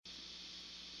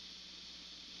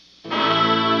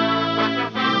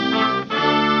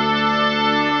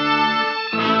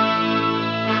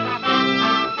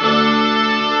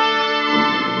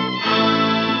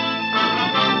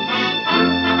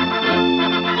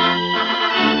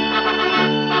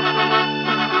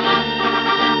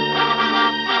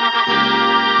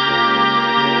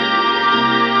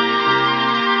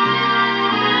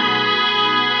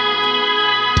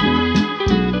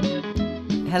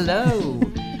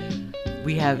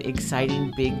We have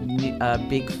exciting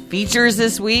big features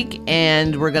this week,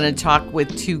 and we're going to talk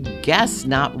with two guests,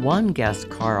 not one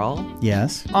guest, Carl.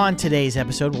 Yes. On today's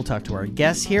episode, we'll talk to our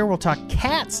guests here. We'll talk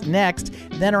Cats next.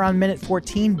 Then around minute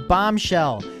 14,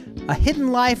 Bombshell. A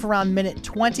Hidden Life around minute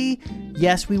 20.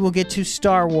 Yes, we will get to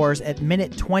Star Wars at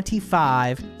minute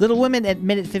 25. Little Women at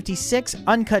minute 56.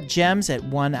 Uncut Gems at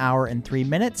 1 hour and 3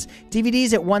 minutes.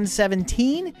 DVDs at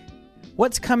 1:17.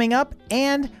 What's coming up?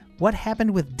 And What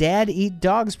Happened with Dad Eat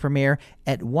Dogs premiere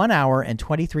at 1 hour and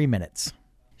 23 minutes.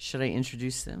 Should I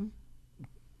introduce them?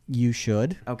 You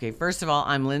should. Okay, first of all,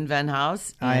 I'm Lynn Van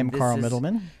House. I am Carl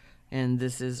Middleman. And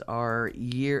this is our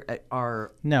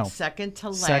second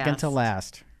to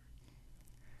last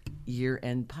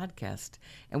year-end podcast.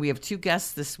 And we have two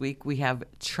guests this week. We have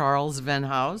Charles Van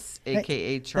House,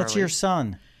 a.k.a. Charlie. That's your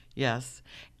son. Yes.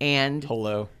 And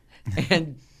hello.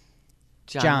 And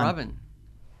John Rubin.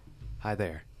 Hi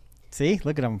there. See?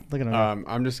 Look at him.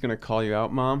 I'm just going to call you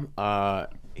out, Mom.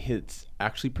 It's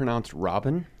actually pronounced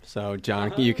Robin. So,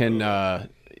 John, you can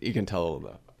tell a little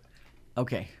bit.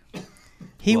 Okay.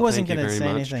 He wasn't going to say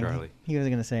much, anything. Charlie. He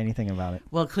wasn't going to say anything about it.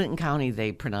 Well, Clinton County,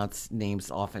 they pronounce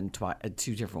names often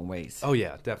two different ways. Oh,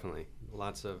 yeah, definitely.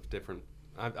 Lots of different.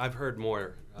 I've heard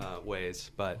more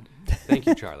ways, but thank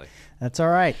you, Charlie. That's all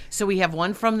right. So we have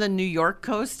one from the New York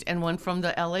coast and one from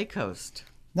the L.A. coast.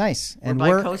 Nice. We're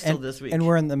bi-coastal this week. And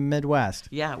we're in the Midwest.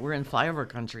 Yeah, we're in flyover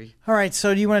country. All right,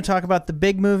 so do you want to talk about the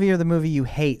big movie or the movie you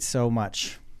hate so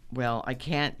much? Well, I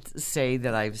can't say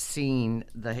that I've seen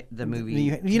the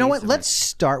movie. You know what? Let's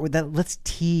start with that. Let's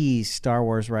tease Star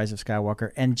Wars Rise of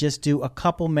Skywalker and just do a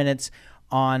couple minutes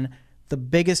on the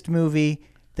biggest movie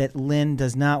that Lynn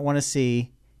does not want to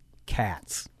see,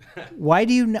 Cats. Why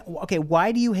do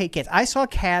you hate Cats? I saw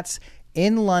Cats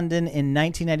in London in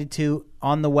 1992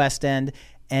 on the West End,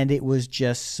 and it was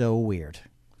just so weird.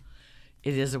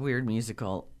 It is a weird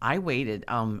musical. I waited.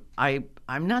 I'm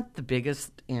not the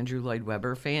biggest Andrew Lloyd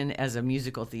Webber fan as a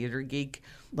musical theater geek.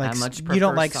 Like, I much prefer you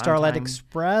don't like Sondheim. Starlight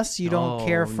Express? You don't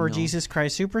care for no. Jesus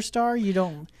Christ Superstar? You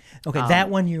don't? Okay, that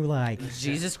one you like.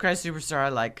 Jesus Christ Superstar I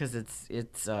like because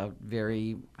it's a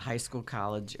very high school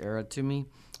college era to me,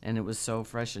 and it was so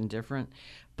fresh and different.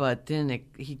 But then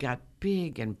he got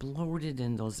big and bloated,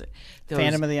 and those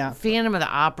Phantom of the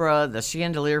Opera, the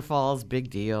Chandelier Falls, big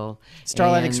deal.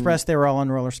 Starlight Express, they were all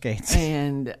on roller skates.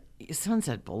 And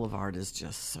Sunset Boulevard is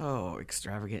just so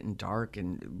extravagant and dark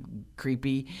and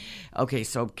creepy. Okay,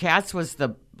 so Cats was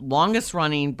the longest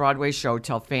running Broadway show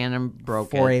till Phantom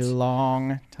broke For it. a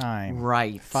long time.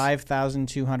 Right.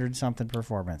 5,200 something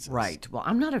performances. Right. Well,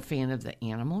 I'm not a fan of the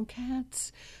animal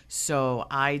cats, so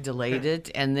I delayed it,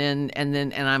 and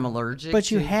I'm allergic. But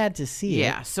you had to see it.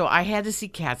 Yeah, so I had to see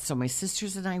Cats. So my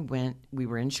sisters and I went. We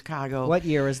were in Chicago. What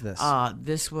year is this?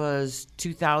 This was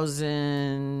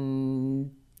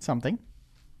 2000. Something.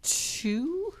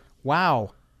 2?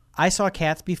 Wow. I saw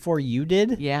Cats before you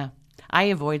did? Yeah. I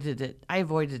avoided it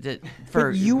for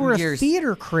But you were years. a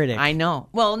theater critic. I know.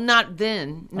 Well, not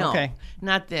then. No. Okay.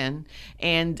 Not then.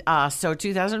 And so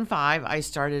 2005, I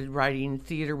started writing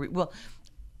theater. Well,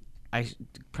 I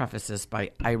preface this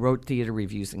by I wrote theater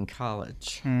reviews in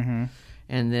college. Mm-hmm.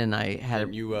 And then I had...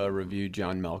 Didn't you review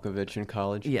John Malkovich in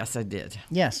college? Yes, I did.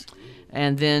 Yes.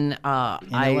 And then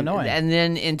Illinois. And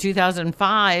then in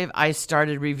 2005, I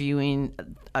started reviewing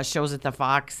shows at the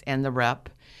Fox and the Rep.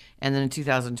 And then in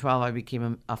 2012, I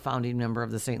became a founding member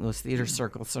of the St. Louis Theater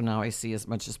Circle. So now I see as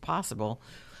much as possible.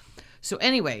 So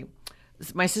anyway,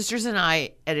 my sisters and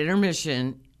I at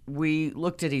intermission, we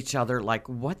looked at each other like,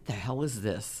 "What the hell is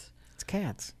this?" It's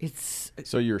Cats.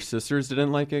 So your sisters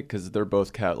didn't like it because they're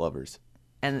both cat lovers.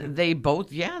 And they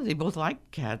both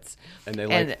like cats. And they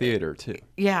like theater, too.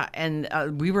 Yeah, and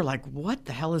we were like, what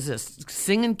the hell is this?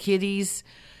 Singing kitties,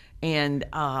 and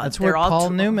that's what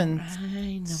Paul Newman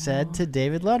said to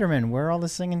David Letterman. Where are all the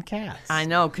singing cats? I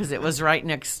know, because it was right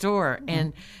next door.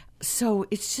 And so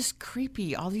it's just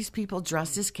creepy. All these people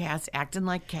dressed as cats, acting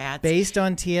like cats. Based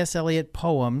on T.S. Eliot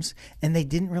poems, and they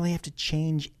didn't really have to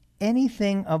change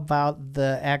anything about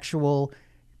the actual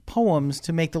poems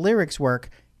to make the lyrics work,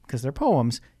 because they're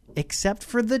poems, except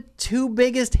for the two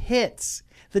biggest hits.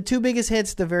 The two biggest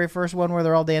hits, the very first one where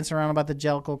they're all dancing around about the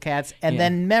Jellicle cats, and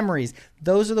then Memories.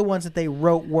 Those are the ones that they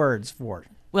wrote words for.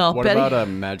 Well, what about a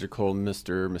magical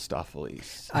Mr.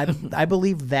 Mistopheles? I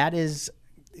believe that is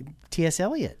T.S.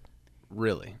 Eliot.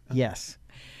 Really? Yes.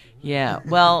 Yeah.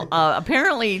 Well,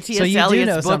 apparently T.S.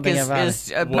 Eliot's book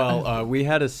is we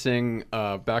had to sing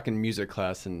back in music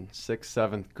class in 6th,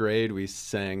 7th grade. We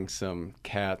sang some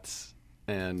Cats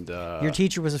And Your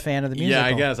teacher was a fan of the musical. yeah,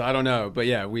 I guess. I don't know. But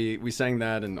yeah, we sang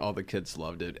that and all the kids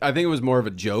loved it. I think it was more of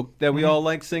a joke that we all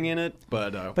liked singing it.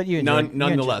 But you enjoyed-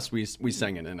 nonetheless, we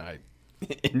sang it and I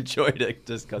enjoyed it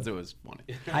just because it was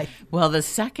funny. Well, the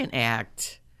second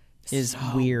act Is so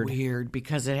weird. Weird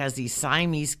because it has these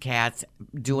Siamese cats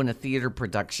doing a theater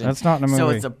production. That's not in the So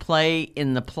movie. it's a play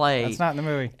in the play. That's not in the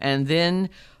movie. And then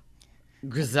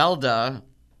Griselda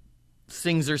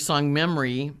sings her song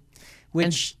 "Memory."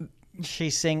 Which she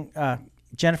sing.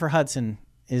 Jennifer Hudson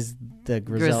is the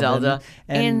Griselda. Griselda.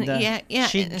 And, yeah.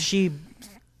 She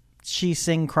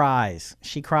cries.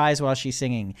 She cries while she's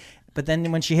singing. But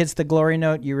then when she hits the glory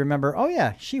note, you remember, oh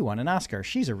yeah, she won an Oscar.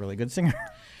 She's a really good singer.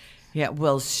 Yeah,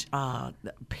 well,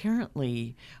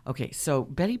 apparently, okay, so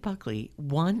Betty Buckley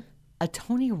won a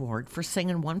Tony Award for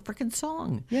singing one freaking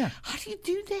song. Yeah. How do you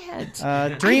do that?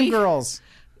 Dreamgirls.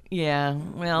 Yeah,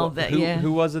 well,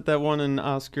 Who was it that won an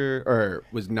Oscar or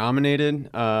was nominated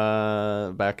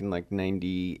back in like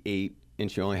 '98?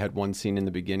 And she only had one scene in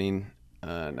the beginning.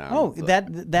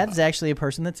 That's actually a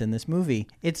person that's in this movie.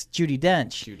 It's Judi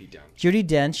Dench. Judi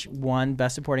Dench won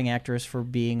Best Supporting Actress for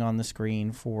being on the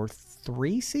screen for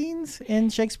 3 scenes in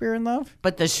Shakespeare in Love.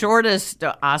 But the shortest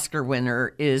Oscar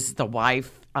winner is the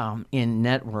wife in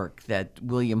Network that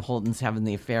William Holden's having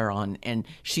the affair on, and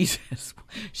she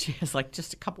has like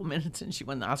just a couple minutes, and she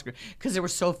won the Oscar because there were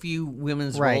so few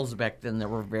women's roles back then that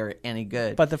were any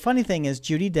good. But the funny thing is,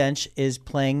 Judi Dench is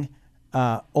playing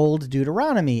old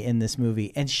Deuteronomy in this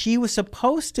movie, and she was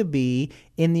supposed to be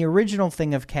in the original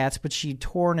thing of Cats, but she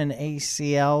torn an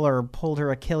ACL or pulled her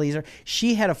Achilles, or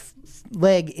she had a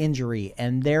leg injury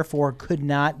and therefore could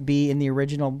not be in the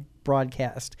original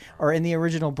broadcast or in the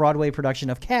original Broadway production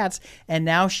of Cats, and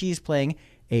now she's playing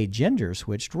a gender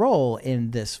switched role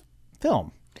in this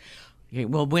film. Okay,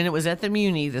 well, when it was at the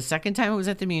Muni, the second time it was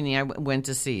at the Muni, I went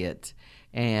to see it.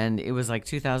 And it was like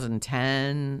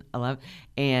 2010, 11,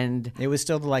 and it was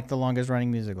still like the longest running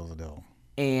musical still.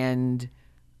 And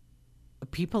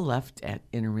people left at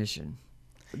intermission.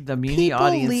 The Muni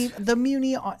audience. Leave the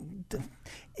Muni.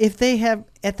 If they have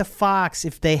at the Fox,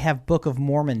 if they have Book of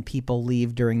Mormon, people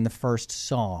leave during the first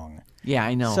song. Yeah,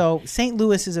 I know. So St.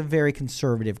 Louis is a very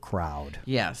conservative crowd.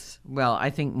 Yes. Well,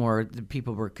 I think more the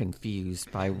people were confused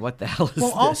by what the hell is this.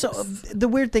 Well, also the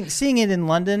weird thing, seeing it in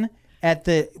London at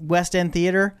the West End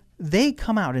Theater, they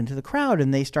come out into the crowd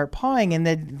and they start pawing, and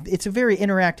it's a very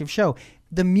interactive show.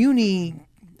 The Muni,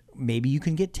 maybe you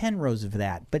can get 10 rows of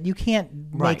that, but you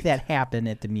can't make that happen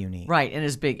at the Muni. Right, and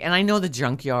it's big. And I know the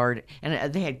Junkyard,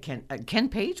 and they had Ken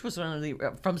Page was one of the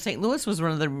from St. Louis was one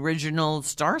of the original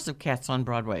stars of Cats on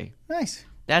Broadway. Nice.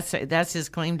 That's his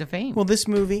claim to fame. Well, this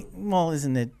movie,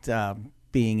 isn't it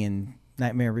being in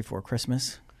Nightmare Before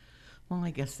Christmas? Well,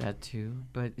 I guess that too.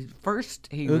 But first,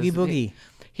 Oogie Boogie.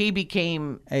 He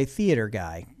became a theater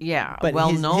guy. Yeah, but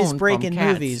well known. His break in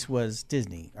Cats. movies was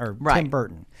Disney or Tim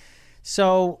Burton.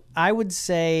 So I would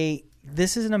say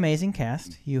this is an amazing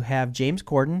cast. You have James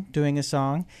Corden doing a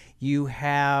song. You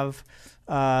have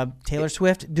Taylor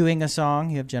Swift doing a song.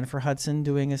 You have Jennifer Hudson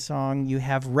doing a song. You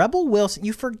have Rebel Wilson.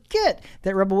 You forget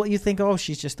that Rebel. You think, oh,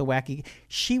 she's just the wacky.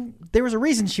 There was a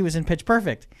reason she was in Pitch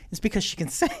Perfect. It's because she can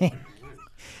sing.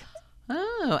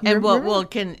 Oh, and well,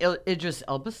 can Idris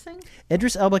Elba sing?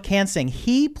 Idris Elba can sing.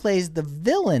 He plays the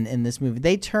villain in this movie.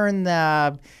 They turn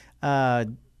the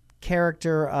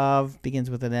character of begins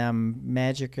with an M,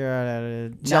 Magic.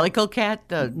 Jellicle Cat.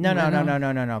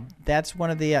 No. That's one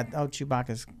of the.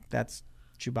 Chewbacca's. That's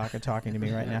Chewbacca talking to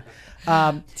me right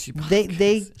now.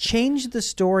 They changed the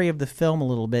story of the film a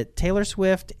little bit. Taylor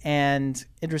Swift and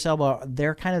Idris Elba,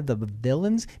 they're kind of the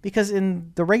villains, because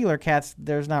in the regular Cats,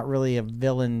 there's not really a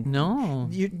villain. No.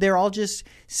 They're all just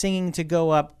singing to go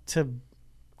up to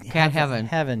Cat Heaven.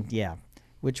 Heaven, yeah,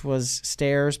 which was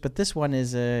stairs, but this one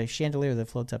is a chandelier that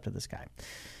floats up to the sky.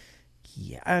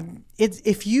 Yeah,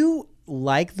 if you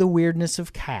like the weirdness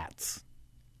of Cats,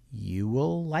 you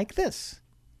will like this.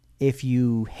 If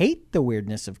you hate the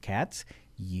weirdness of Cats,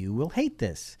 you will hate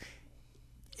this.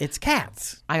 It's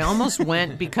Cats. I almost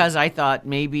went because I thought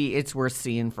maybe it's worth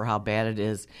seeing for how bad it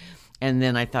is. And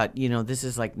then I thought, this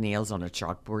is like nails on a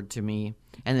chalkboard to me.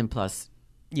 And then plus...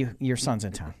 your son's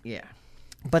in town. Yeah.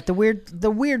 But the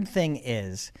weird thing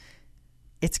is,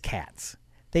 it's Cats.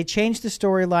 They changed the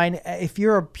storyline. If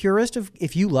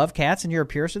you love Cats and you're a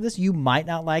purist of this, you might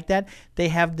not like that. They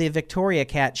have the Victoria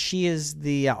cat. She is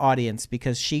the audience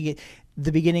because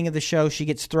the beginning of the show, she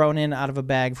gets thrown in out of a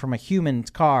bag from a human's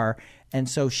car, and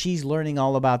so she's learning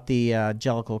all about the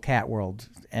Jellicle cat world.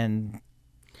 And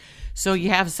so you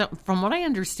have from what I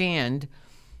understand,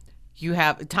 you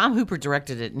have Tom Hooper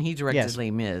directed it, and he directed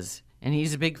Les Mis, and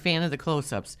he's a big fan of the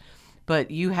close-ups. But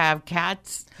you have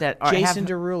cats that are Jason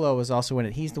Derulo was also in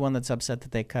it. He's the one that's upset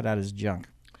that they cut out his junk.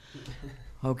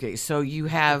 Okay, so you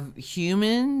have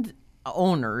human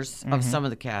owners of some of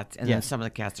the cats, and then Yes. some of the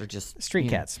cats are just Street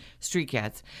you know, cats. Street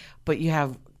cats. But you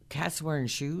have cats wearing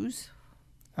shoes.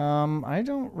 I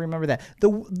don't remember that.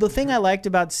 The thing I liked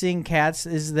about seeing cats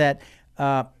is that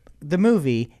the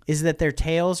movie is that their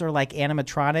tails are like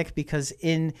animatronic, because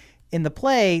in the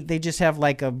play they just have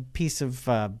like a piece of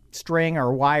string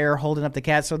or wire holding up the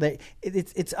cat, so that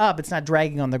it's up. It's not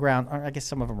dragging on the ground. Or I guess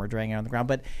some of them are dragging on the ground,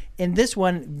 but in this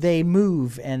one they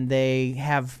move and they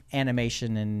have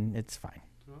animation, and it's fine.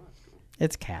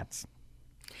 It's cats.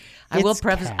 I will It's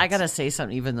preface. I cats. gotta say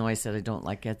something. Even though I said I don't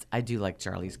like cats, I do like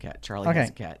Charlie's cat. Charlie Okay. has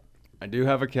a cat. I do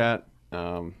have a cat,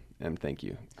 and thank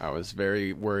you. I was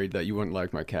very worried that you wouldn't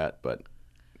like my cat, but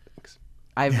thanks.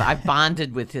 I've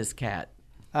bonded with his cat.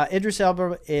 Idris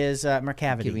Elba is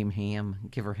Mercavity. Give him ham.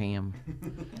 Give her ham.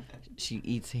 She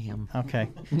eats ham. Okay.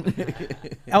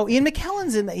 Oh, Ian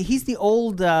McKellen's in. He's the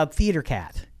old theater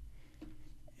cat.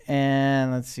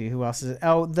 And let's see who else is.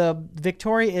 Oh, the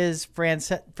Victoria is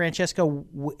Francesca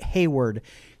Hayward.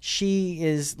 She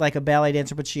is like a ballet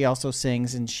dancer, but she also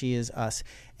sings, and she is us.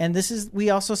 And we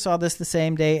also saw this the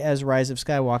same day as Rise of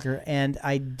Skywalker, and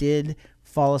I did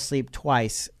fall asleep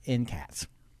twice in Cats.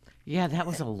 Yeah, that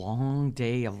was a long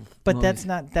day of. But movies.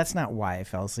 that's not why I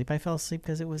fell asleep. I fell asleep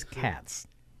because it was Cats.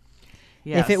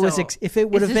 Yeah, if it would is have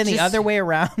been the just- other way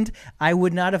around, I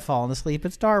would not have fallen asleep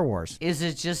at Star Wars. Is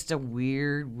it just a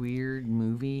weird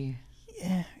movie?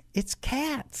 It's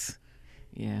Cats.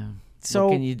 Yeah. So-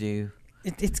 what can you do?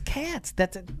 It's Cats.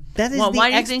 That is the why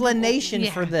do you think- explanation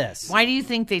yeah. for this. Why do you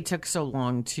think they took so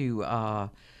long to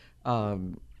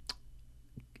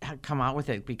come out with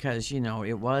it? Because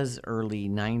it was early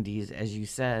 '90s, as you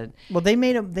said. Well, they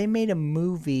made a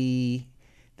movie.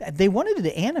 They wanted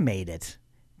to animate it,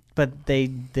 but they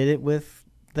did it with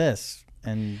this.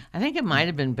 And I think it might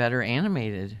have been better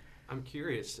animated. I'm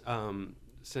curious,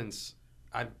 since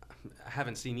I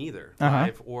haven't seen either Uh-huh.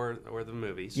 live or the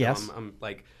movie. So Yes. I'm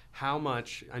like, how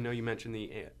much? I know you mentioned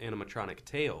the animatronic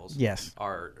tails. Yes.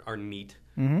 Are neat.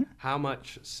 Mhm. How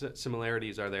much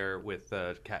similarities are there with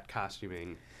the cat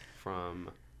costuming from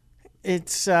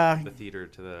it's the theater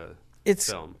to the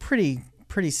film?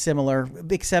 pretty similar,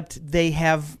 except they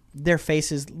have their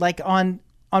faces like on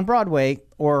Broadway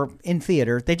or in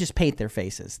theater. They just paint their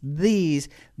faces. These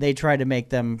they try to make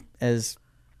them as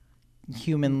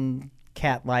human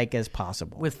cat-like as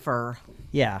possible. With fur.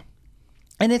 Yeah,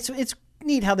 and it's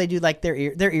neat how they do, like their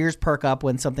ears perk up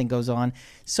when something goes on.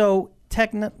 So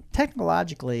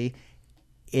technologically,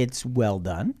 it's well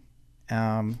done,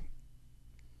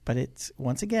 but it's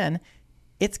once again,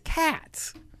 it's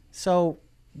cats. So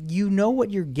you know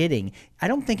what you're getting. I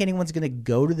don't think anyone's going to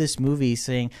go to this movie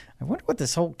saying, "I wonder what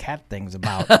this whole cat thing's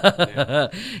about."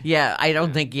 Yeah, I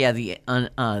don't think. Yeah, the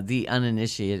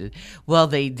uninitiated. Well,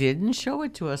 they didn't show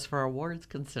it to us for awards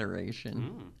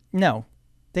consideration. No,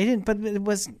 they didn't. But it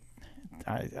was.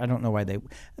 I don't know why they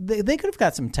could have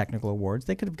got some technical awards.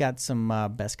 They could have got some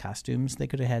best costumes. They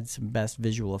could have had some best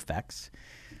visual effects,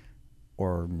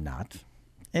 or not.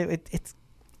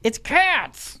 It's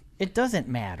cats. It doesn't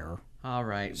matter. All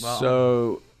right. Well,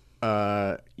 So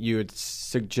you would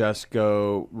suggest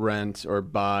go rent or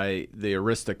buy the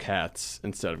Aristocats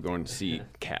instead of going to see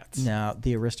Cats. No,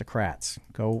 the Aristocrats.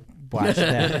 Go watch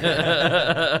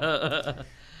that.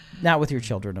 Not with your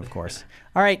children, of course.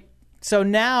 All right. So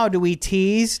now, do we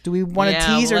tease? Do we want to Yeah,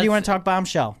 tease, or do you want let's- to talk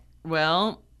Bombshell?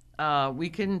 well, we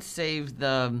can save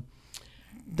the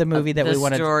The movie that the we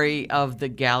want to. story of the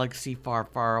galaxy far,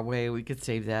 far away. We could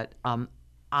save that.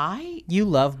 You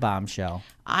love Bombshell.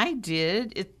 I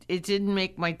did. It didn't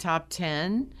make my top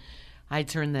 10. I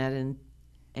turned that in,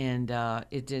 and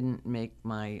it didn't make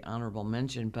my honorable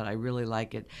mention, but I really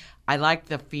like it. I like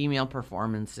the female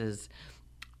performances.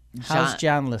 How's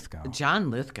John Lithgow?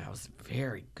 John Lithgow's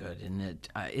very good in it.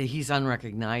 He's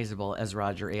unrecognizable as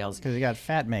Roger Ailes. Because he got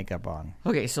fat makeup on.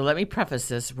 Okay, so let me preface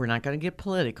this. We're not going to get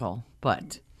political,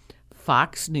 but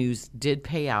Fox News did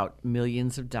pay out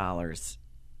millions of dollars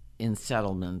in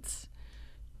settlements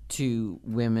to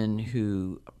women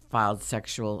who filed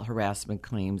sexual harassment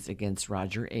claims against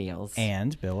Roger Ailes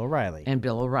And Bill O'Reilly. and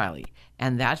Bill O'Reilly.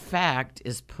 And that fact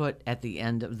is put at the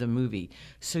end of the movie.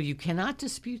 So you cannot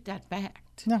dispute that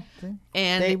fact. No,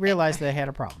 And they realized they had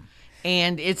a problem.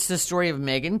 And it's the story of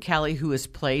Megyn Kelly, who is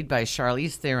played by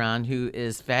Charlize Theron, who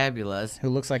is fabulous. Who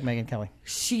looks like Megyn Kelly?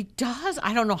 She does.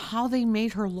 I don't know how they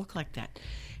made her look like that.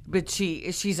 but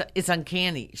it's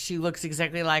uncanny. She looks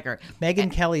exactly like her.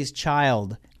 Megyn Kelly's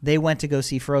child, they went to go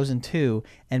see Frozen 2,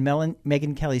 and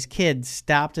Megyn Kelly's kid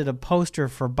stopped at a poster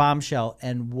for Bombshell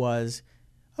and was,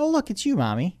 "Oh, look, it's you,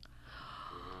 Mommy."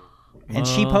 And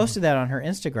she posted that on her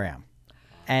Instagram.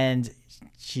 And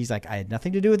she's like, "I had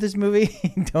nothing to do with this movie.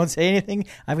 Don't say anything.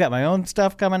 I've got my own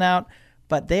stuff coming out."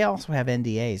 But they also have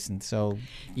NDAs, and so...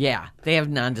 Yeah, they have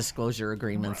non-disclosure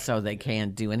agreements, so they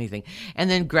can't do anything. And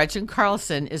then Gretchen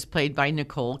Carlson is played by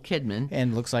Nicole Kidman.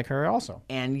 And looks like her also.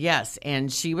 And yes, and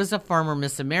she was a former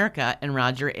Miss America, and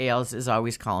Roger Ailes is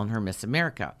always calling her Miss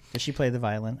America. Does she play the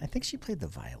violin? I think she played the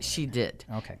violin. She did.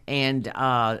 Okay. And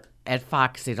at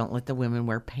Fox, they don't let the women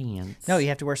wear pants. No, you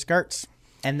have to wear skirts,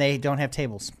 and they don't have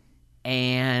tables.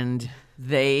 And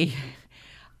they...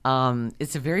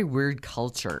 it's a very weird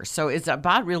culture. So it's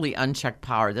about really unchecked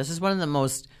power. This is one of the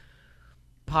most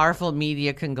powerful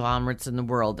media conglomerates in the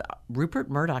world. Rupert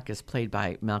Murdoch is played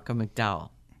by Malcolm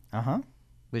McDowell,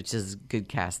 which is good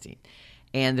casting.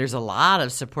 And there's a lot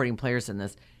of supporting players in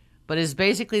this. But it's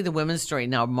basically the women's story.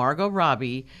 Now, Margot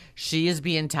Robbie, she is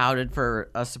being touted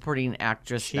for a supporting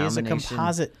actress nomination. She is a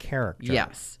composite character.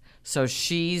 Yes. So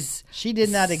she did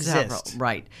not exist.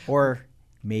 Right. Or...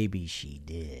 maybe she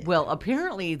did. Well,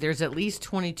 apparently there's at least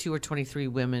 22 or 23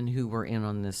 women who were in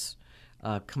on this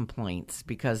complaints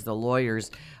because the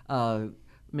lawyers,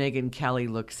 Megyn Kelly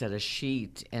looks at a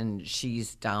sheet and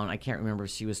she's down. I can't remember if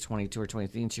she was 22 or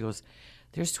 23. And she goes,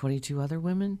 "There's 22 other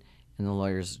women?" And the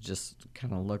lawyers just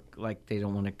kind of look like they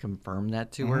don't want to confirm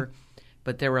that to her.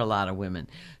 But there were a lot of women.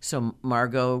 So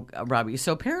Margot Robbie.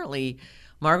 So apparently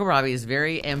Margot Robbie is a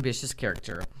very ambitious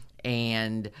character.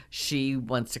 And she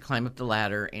wants to climb up the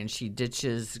ladder, and she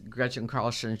ditches Gretchen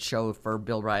Carlson's show for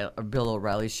Bill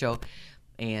O'Reilly's show,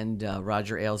 and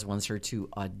Roger Ailes wants her to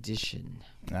audition.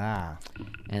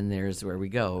 And there's where we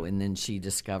go. And then she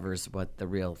discovers what the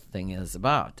real thing is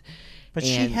about. But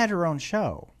she had her own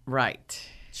show. Right.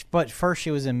 But first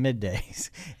she was in middays,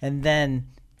 and then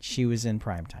she was in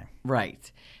primetime.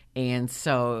 Right. And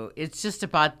so it's just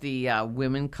about the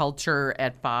women culture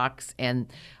at Fox,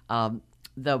 and...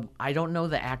 I don't know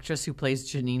the actress who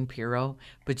plays Janine Pirro,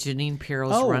 but Janine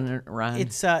Pirro's running around.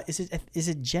 It's is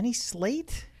it Jenny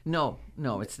Slate? No,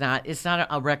 it's not. It's not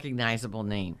a recognizable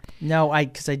name. No,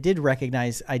 because I did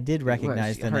recognize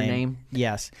the her name.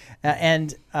 Yes, and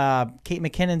Kate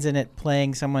McKinnon's in it,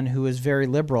 playing someone who is very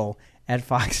liberal at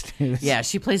Fox News. Yeah,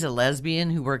 she plays a lesbian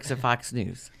who works at Fox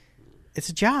News. It's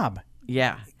a job.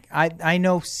 Yeah, I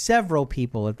know several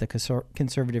people at the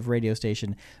conservative radio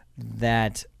station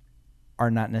that are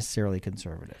not necessarily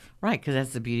conservative. Right, because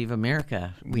that's the beauty of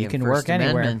America. You can work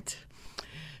anywhere.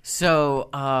 So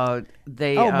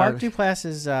they... Mark Duplass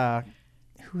is...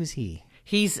 who is he?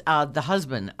 He's the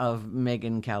husband of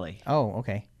Megyn Kelly. Oh,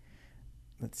 okay.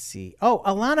 Let's see. Oh,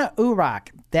 Alana Urach.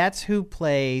 That's who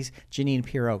plays Janine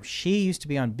Pirro. She used to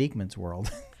be on Beekman's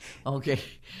World. Okay,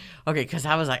 because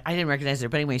I was like, I didn't recognize her.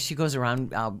 But anyway, she goes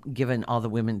around giving all the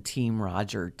women Team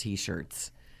Roger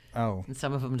T-shirts. Oh. And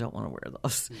some of them don't want to wear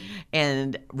those.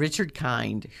 And Richard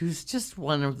Kind, who's just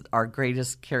one of our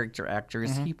greatest character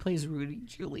actors, he plays Rudy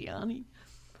Giuliani.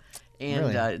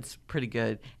 And really? It's pretty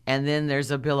good. And then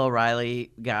there's a Bill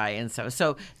O'Reilly guy, and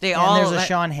so they and all. There's a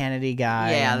Sean Hannity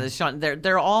guy. Yeah, the Sean.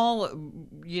 They're all,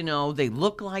 they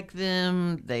look like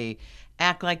them. They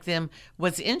act like them.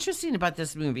 What's interesting about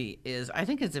this movie is I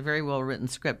think it's a very well written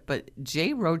script, but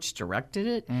Jay Roach directed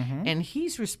it, and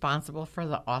he's responsible for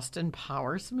the Austin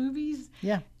Powers movies.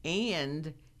 Yeah,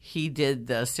 and he did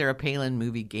the Sarah Palin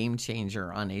movie Game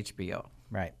Changer on HBO.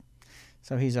 Right.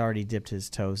 So he's already dipped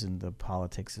his toes into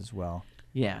politics as well.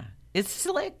 Yeah. It's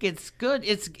slick. It's good.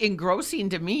 It's engrossing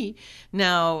to me.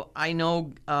 Now, I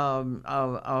know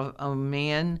a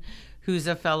man who's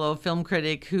a fellow film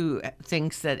critic who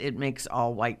thinks that it makes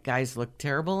all white guys look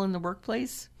terrible in the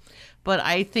workplace. But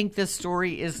I think this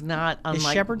story is not unlike...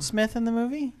 Is Shepard Smith in the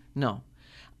movie? No.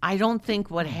 I don't think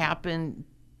what happened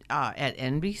at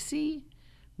NBC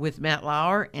with Matt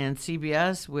Lauer and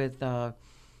CBS with...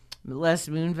 Les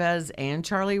Moonves and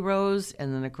Charlie Rose,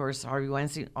 and then, of course, Harvey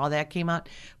Weinstein, all that came out.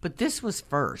 But this was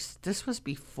first. This was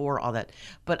before all that.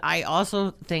 But I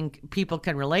also think people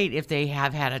can relate if they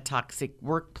have had a toxic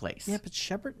workplace. Yeah, but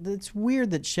it's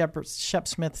weird that Shep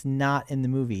Smith's not in the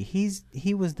movie.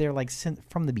 He was there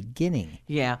from the beginning.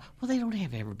 Yeah. Well, they don't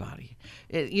have everybody.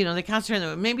 They concentrate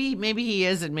on maybe he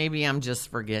is, and maybe I'm just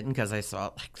forgetting because I saw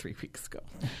it like 3 weeks ago.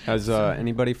 Has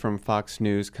anybody from Fox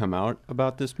News come out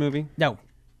about this movie?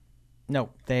 No,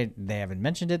 they haven't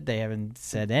mentioned it. They haven't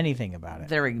said anything about it.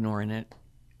 They're ignoring it.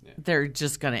 Yeah. They're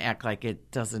just going to act like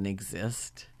it doesn't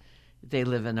exist. They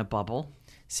live in a bubble.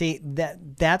 See,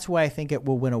 that's why I think it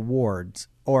will win awards.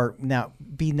 or now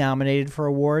be nominated for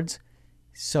awards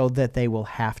so that they will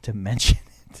have to mention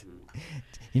it.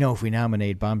 If we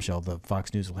nominate Bombshell, the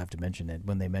Fox News will have to mention it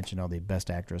when they mention all the best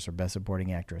actress or best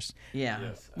supporting actress. Yeah.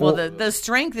 Yes. Well, the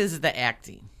strength is the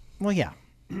acting. Well, yeah.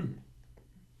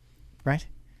 Right?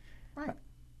 Right.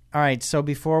 All right, so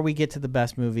before we get to the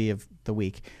best movie of the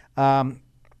week,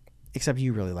 except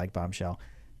you really like Bombshell,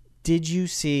 did you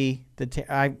see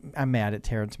I'm mad at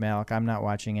Terrence Malick. I'm not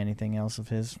watching anything else of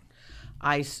his.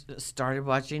 I started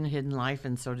watching Hidden Life,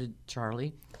 and so did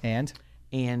Charlie. And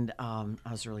I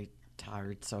was really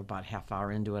tired, so about half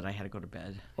hour into it, I had to go to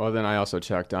bed. Well, then I also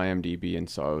checked IMDb and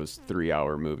saw it was a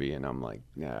 3-hour movie, and I'm like,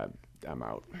 nah, I'm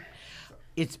out.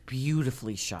 It's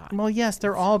beautifully shot. Well, yes,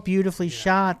 they're all beautifully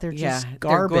shot. They're just They're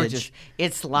garbage. gorgeous.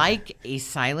 It's like a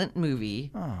silent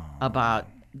movie about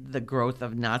the growth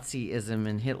of Nazism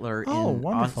and Hitler in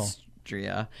wonderful.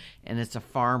 Austria, and it's a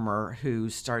farmer who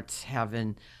starts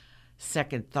having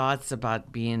second thoughts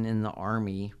about being in the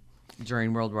army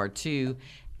during World War II,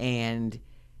 and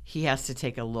he has to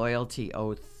take a loyalty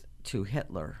oath to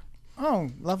Hitler. Oh,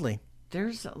 lovely.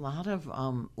 There's a lot of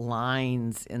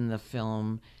lines in the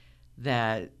film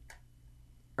that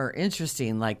are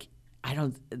interesting. Like,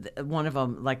 one of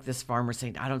them, like this farmer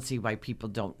saying, I don't see why people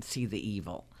don't see the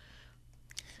evil.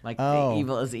 Like, the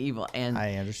evil is evil. And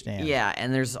I understand. Yeah,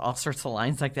 and there's all sorts of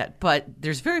lines like that. But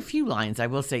there's very few lines, I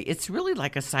will say. It's really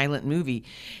like a silent movie,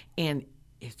 and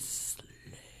it's slow.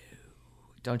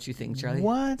 Don't you think, Charlie?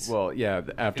 What? Well, yeah,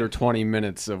 after 20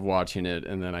 minutes of watching it,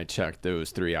 and then I checked, it was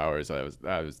 3 hours. I was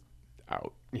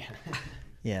out. Yeah.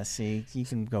 Yeah, see, you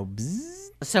can go bzzz.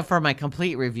 So for my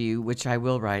complete review, which I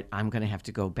will write, I'm going to have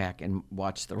to go back and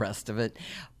watch the rest of it.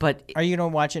 But Are you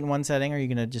going to watch it in one setting, or are you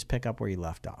going to just pick up where you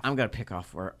left off? I'm going to pick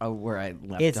off where I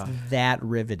left It's off. that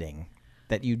riveting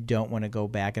that you don't want to go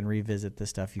back and revisit the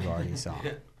stuff you already saw.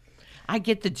 I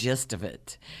get the gist of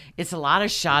it. It's a lot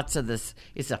of shots of this.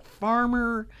 It's a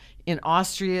farmer in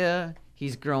Austria.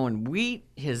 He's growing wheat.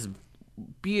 His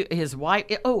wife.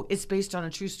 It's based on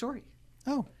a true story.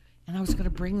 Oh. And I was going to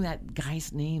bring that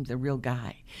guy's name, the real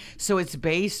guy. So it's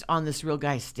based on this real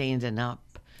guy standing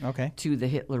up Okay. to the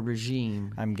Hitler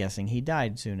regime. I'm guessing he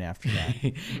died soon after that.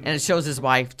 And it shows his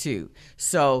wife, too.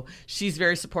 So she's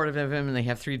very supportive of him, and they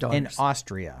have 3 daughters. In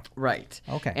Austria. Right.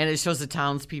 Okay. And it shows the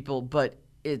townspeople, but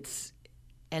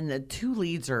and the 2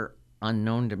 leads are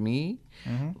unknown to me.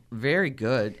 Mm-hmm. Very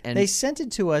good. And They sent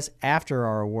it to us after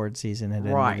our award season had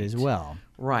ended as well.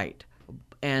 Right.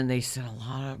 And they sent a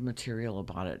lot of material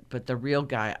about it. But the real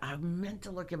guy, I meant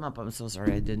to look him up. I'm so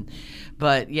sorry I didn't.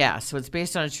 But yeah, so it's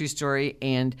based on a true story.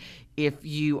 And if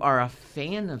you are a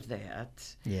fan of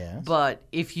that, Yes. but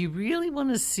if you really want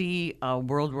to see a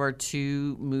World War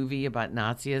II movie about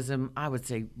Nazism, I would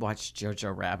say watch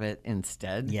Jojo Rabbit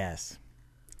instead. Yes.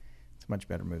 It's a much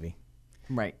better movie.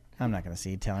 Right. I'm not going to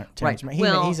see Terrence. Right.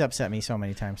 He's upset me so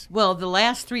many times. Well, the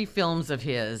last 3 films of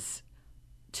his,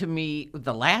 to me,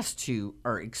 the last 2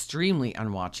 are extremely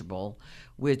unwatchable,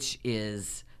 which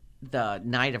is the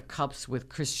Knight of Cups with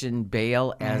Christian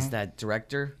Bale as that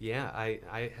director. Yeah,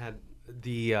 I had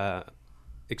the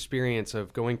experience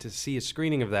of going to see a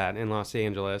screening of that in Los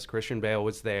Angeles. Christian Bale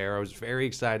was there. I was very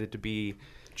excited to be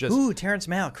just... Ooh, Terrence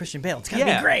Malick, Christian Bale. It's going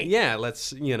to be great. Yeah,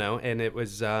 let's, and it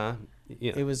was...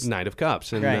 it was Knight of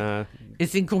Cups. And right.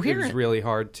 It's it incoherent. was really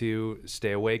hard to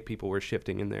stay awake. People were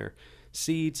shifting in their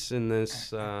seats in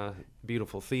this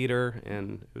beautiful theater,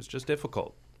 and it was just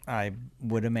difficult. I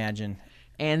would imagine.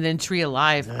 And then Tree of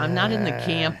Life. I'm not in the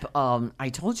camp. I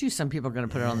told you some people are going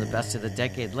to put it on the best of the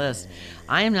decade list.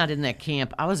 I am not in that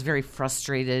camp. I was very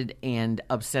frustrated and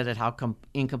upset at how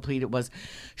incomplete it was.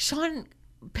 Sean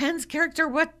Penn's character,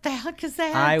 what the heck is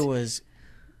that? I was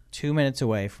 2 minutes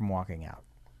away from walking out.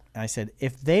 I said,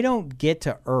 if they don't get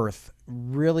to Earth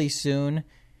really soon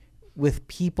with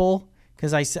people,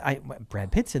 because I said, Brad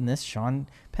Pitt's in this, Sean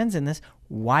Penn's in this,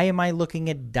 why am I looking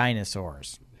at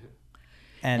dinosaurs?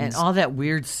 And all that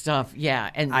weird stuff. Yeah.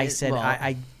 And I said,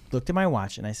 I looked at my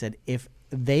watch and I said, if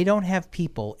they don't have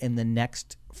people in the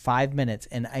next 5 minutes,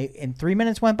 and 3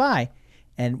 minutes went by,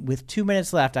 and with 2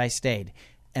 minutes left, I stayed,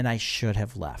 and I should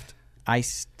have left.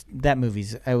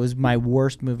 It was my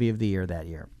worst movie of the year that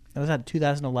year. That was at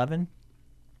 2011.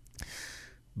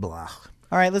 Blah.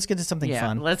 All right, let's get to something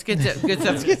fun. Let's get to good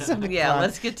stuff.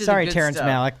 Let's get to Sorry, the good Terrence stuff.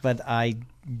 Malick, but I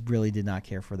really did not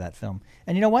care for that film.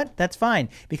 And you know what? That's fine,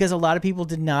 because a lot of people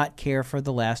did not care for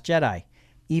The Last Jedi,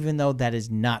 even though that is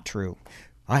not true.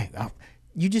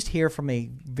 You just hear from a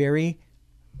very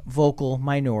vocal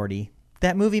minority.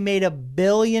 That movie made $1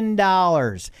 billion,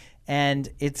 and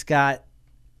it's got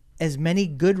as many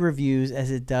good reviews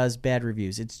as it does bad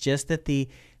reviews. It's just that the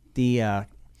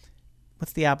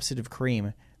what's the opposite of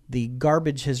cream? The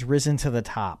garbage has risen to the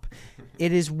top.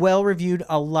 It is well reviewed.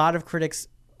 A lot of critics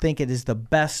think it is the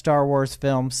best Star Wars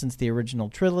film since the original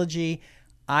trilogy.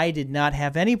 I did not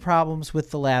have any problems with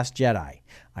The Last Jedi.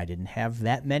 I didn't have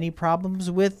that many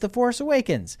problems with The Force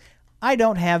Awakens. I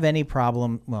don't have any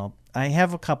problem. Well, I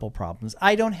have a couple problems.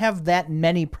 I don't have that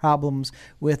many problems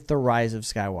with The Rise of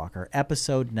Skywalker,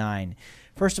 Episode 9.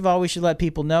 First of all, we should let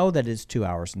people know that it's 2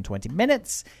 hours and 20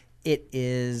 minutes. It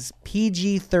is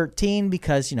PG-13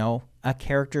 because, a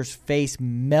character's face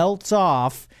melts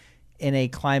off in a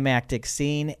climactic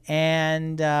scene,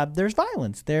 and there's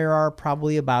violence. There are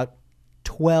probably about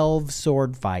 12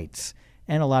 sword fights,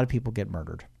 and a lot of people get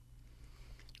murdered.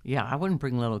 Yeah, I wouldn't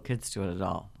bring little kids to it at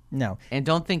all. No. And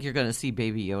don't think you're going to see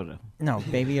Baby Yoda. No,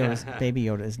 Baby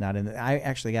Yoda is not in it. I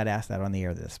actually got asked that on the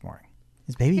air this morning.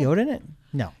 Is Baby Yoda in it?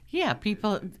 No. Yeah,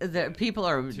 people are...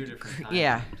 Two different times.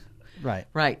 Yeah,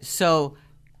 Right. So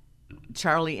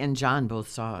Charlie and John both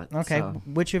saw it. Okay. so-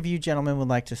 Which of you gentlemen would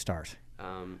like to start?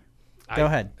 Go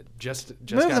ahead. Just Move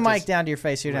got the to mic down to your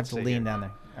face so you don't have let's to see lean here. down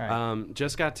there. All right.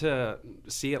 Just got to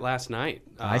see it last night.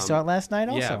 I saw it last night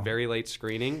also. Yeah, very late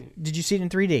screening. Did you see it in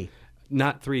 3D?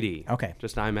 Not 3D. Okay.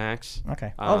 Just IMAX.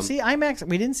 Okay. Um, see, IMAX.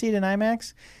 We didn't see it in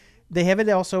IMAX. They have it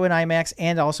also in IMAX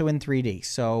and also in 3D.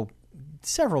 So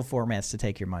several formats to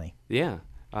take your money. Yeah.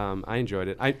 I enjoyed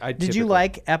it. I Did you typically-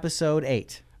 like Episode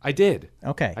 8? I did.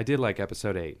 Okay. I did like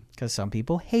Episode 8. Because some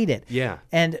people hate it. Yeah.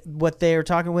 And what we're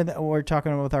talking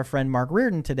with our friend Mark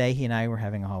Reardon today. He and I were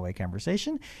having a hallway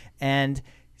conversation, and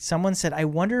someone said, "I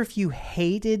wonder if you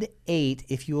hated 8,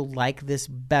 if you'll like this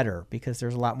better, because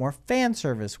there's a lot more fan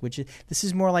service. This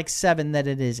is more like 7 than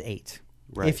it is 8."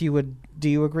 Right. If you would, do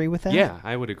you agree with that? Yeah,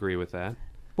 I would agree with that.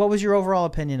 What was your overall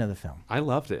opinion of the film? I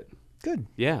loved it. Good.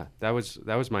 Yeah, that was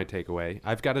my takeaway.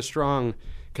 I've got a strong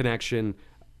connection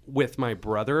with my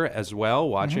brother as well,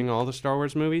 watching all the Star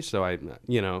Wars movies, so I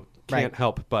can't Right.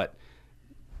 help but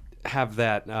have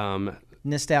that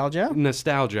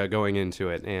Nostalgia. going into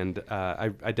it, and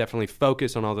I definitely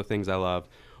focus on all the things I love.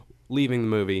 Leaving the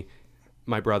movie,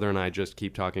 my brother and I just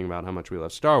keep talking about how much we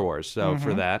love Star Wars, so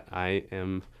for that, I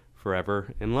am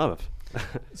forever in love.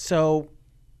 So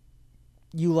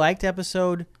you liked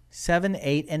Episode 7,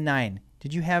 8, and 9.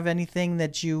 Did you have anything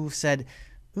that you said,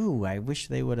 "Ooh, I wish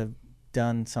they would have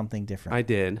done something different"? I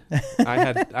did.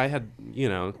 I had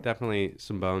definitely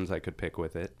some bones I could pick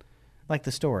with it. Like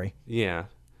the story. Yeah.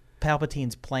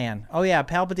 Palpatine's plan. Oh, yeah,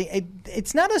 Palpatine.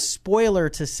 It's not a spoiler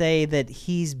to say that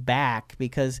he's back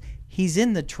because he's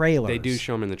in the trailers. They do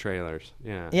show him in the trailers.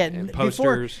 Yeah. Yeah, And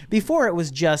posters. Before it was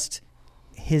just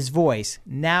his voice.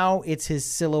 Now it's his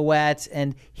silhouette,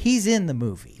 and he's in the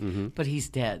movie. But he's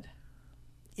dead.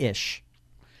 Ish.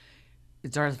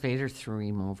 Darth Vader threw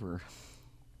him over.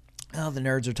 Oh, the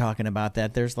nerds are talking about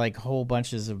that. There's like whole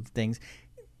bunches of things.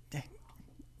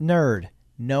 Nerd.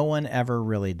 No one ever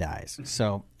really dies.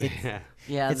 So it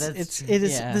is this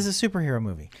is a superhero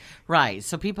movie. Right.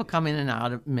 So people come in and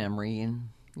out of memory, and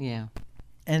yeah.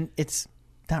 And it's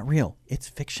not real. It's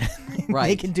fiction. They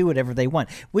Right. can do whatever they want,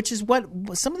 which is what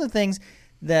some of the things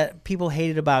that people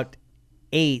hated about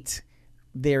 8.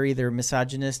 They're either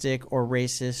misogynistic or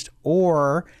racist,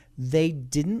 or they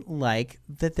didn't like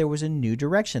that there was a new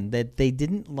direction, that they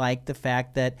didn't like the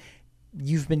fact that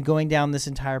you've been going down this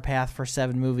entire path for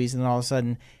 7 movies, and then all of a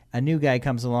sudden a new guy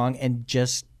comes along and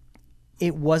just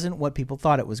it wasn't what people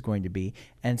thought it was going to be,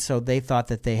 and so they thought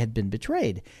that they had been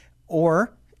betrayed.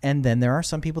 And then there are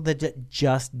some people that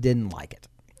just didn't like it,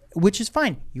 which is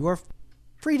fine. You are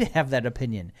free to have that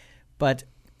opinion, but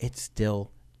it's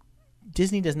still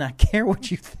Disney does not care what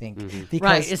you think. Because,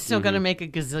 Right. It's still going to make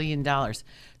 $1 gazillion.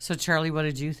 So, Charlie, what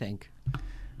did you think?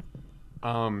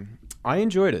 I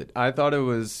enjoyed it. I thought it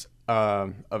was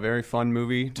a very fun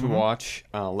movie to watch.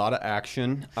 A lot of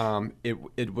action.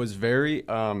 It was very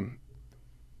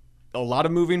a lot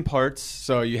of moving parts,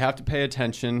 so you have to pay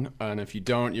attention. And if you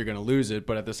don't, you're going to lose it.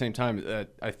 But at the same time,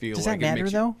 I feel does like that matter it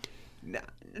makes though?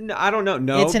 No, I don't know.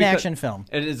 No, It's an because action film.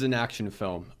 It is an action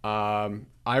film. I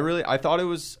thought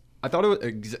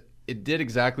it did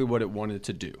exactly what it wanted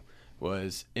to do.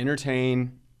 Was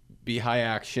entertain, be high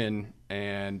action,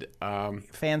 and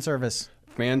Fan service.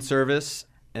 fan service,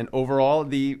 and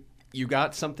overall you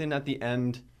got something at the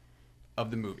end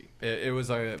of the movie. It was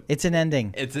It's an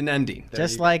ending. it's an ending. There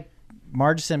Just you go. like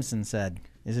Marge Simpson said.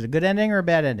 Is it a good ending or a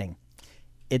bad ending?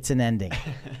 It's an ending.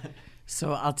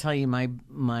 So I'll tell you my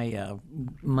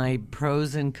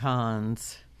pros and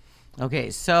cons. Okay,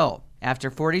 so after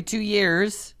 42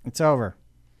 years, It's over.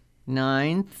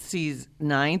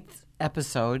 9th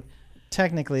episode,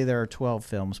 Technically, there are 12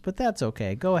 films, but that's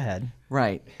okay. Go ahead.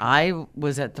 Right. I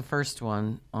was at the first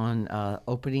one on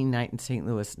opening night in St.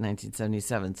 Louis,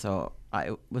 1977, so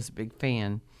I was a big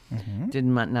fan. Did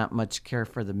not much care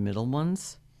for the middle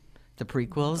ones, the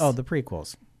prequels. Oh, the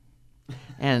prequels.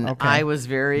 And Okay. I was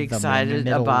very The excited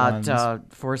middle about ones.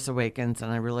 Force Awakens,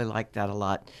 and I really liked that a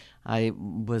lot. I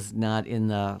was not in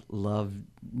the Love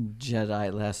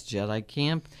Jedi, Last Jedi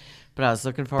camp, but I was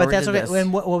looking forward But that's to okay. this.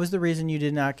 And what was the reason you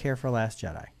did not care for Last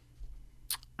Jedi?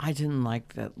 I didn't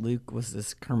like that Luke was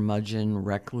this curmudgeon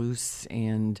recluse,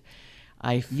 and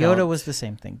I felt, Yoda was the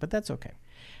same thing, but that's okay.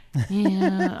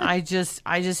 Yeah, I just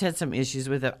had some issues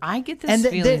with it. I get this And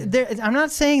feeling. I'm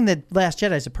not saying that Last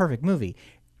Jedi is a perfect movie.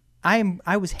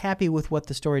 I was happy with what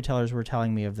the storytellers were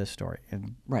telling me of this story,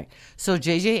 and Right. So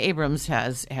J.J. Abrams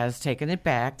has taken it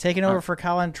back. taking over for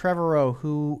Colin Trevorrow,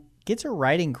 who gets a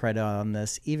writing credit on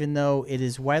this, even though it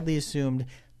is widely assumed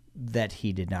that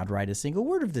he did not write a single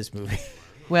word of this movie.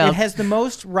 Well- it has the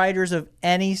most writers of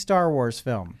any Star Wars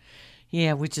film.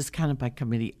 Yeah, which is kind of by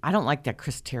committee. I don't like that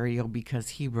Chris Terrio because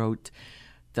he wrote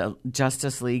the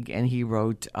Justice League and he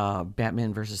wrote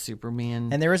Batman versus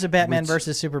Superman. And there is a Batman Which-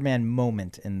 versus Superman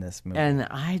moment in this movie. And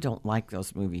I don't like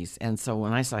those movies. And so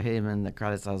when I saw him in the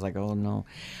credits, I was like, oh, no.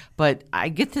 But I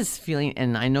get this feeling,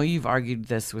 and I know you've argued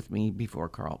this with me before,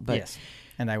 Carl. But yes,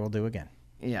 and I will do again.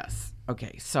 Yes.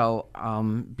 Okay. So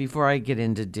before I get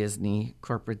into Disney,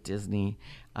 corporate Disney,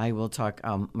 I will talk.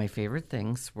 My favorite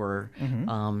things were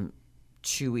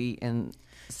Chewie and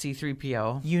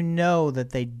C-3PO. You know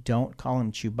that they don't call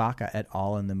him Chewbacca at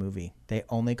all in the movie. They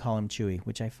only call him Chewie,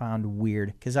 which I found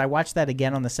weird because I watched that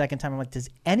again on the second time. I'm like, does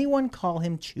anyone call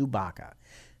him Chewbacca?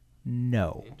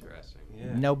 No.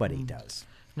 Interesting. Nobody does.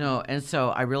 No, and so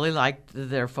I really liked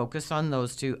their focus on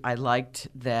those two. I liked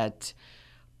that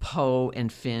Poe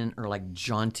and Finn are like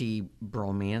jaunty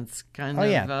bromance kind Oh, of.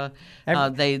 yeah.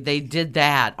 They did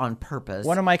that on purpose.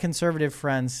 One of my conservative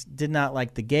friends did not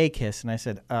like the gay kiss, and I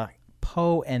said,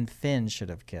 Poe and Finn should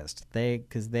have kissed.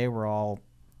 Because they were all,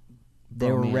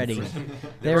 they were ready.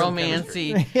 They were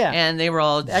romancy, Yeah. and they were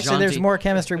all Actually, there's jaunty. more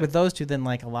chemistry with those two than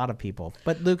like a lot of people.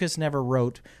 But Lucas never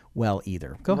wrote well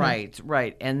either. Go ahead.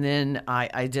 Right. And then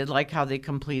I did like how they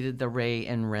completed the Rey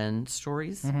and Ren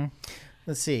stories.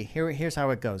 Let's see. Here's how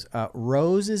it goes.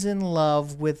 Rose is in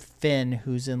love with Finn,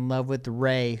 who's in love with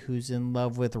Rey, who's in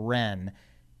love with Ren.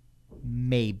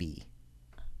 Maybe.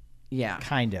 Yeah.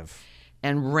 Kind of.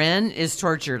 And Ren is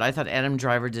tortured. I thought Adam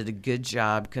Driver did a good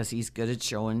job because he's good at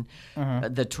showing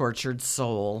the tortured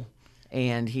soul.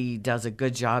 And he does a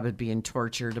good job at being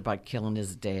tortured about killing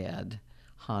his dad,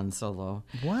 Han Solo.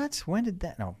 What? When did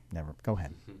that? No, never. Go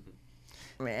ahead.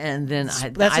 And then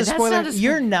That's a spoiler. not a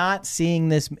You're not seeing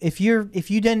this. If you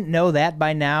didn't know that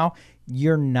by now,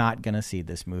 you're not going to see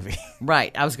this movie.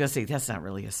 right. I was going to say that's not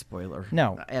really a spoiler.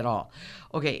 No. At all.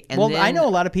 Okay. And Well, then, I know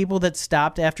a lot of people that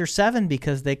stopped after 7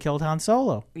 because they killed Han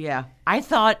Solo. Yeah. I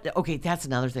thought, okay, that's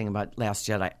another thing about Last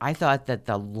Jedi. I thought that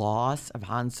the loss of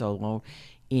Han Solo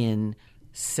in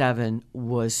 7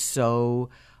 was so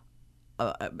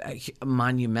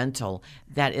monumental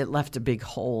that it left a big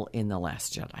hole in The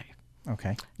Last Jedi.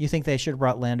 Okay. You think they should have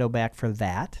brought Lando back for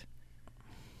that?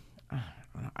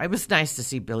 It was nice to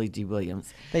see Billy D.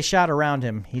 Williams. They shot around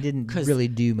him. He didn't 'Cause- really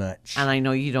do much. And I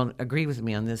know you don't agree with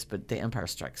me on this, but The Empire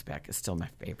Strikes Back is still my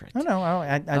favorite. No,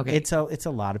 Okay. it's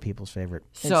a lot of people's favorite.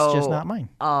 So, it's just not mine.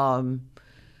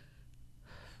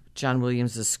 John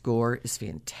Williams' score is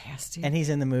fantastic. And he's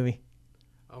in the movie.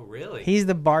 Oh, really? He's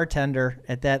the bartender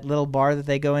at that little bar that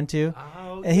they go into.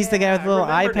 Oh, And he's the guy with the little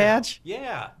eye remember now. patch.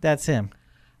 Yeah. That's him.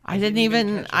 I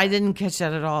didn't catch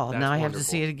that at all. That's Now I have to wonderful.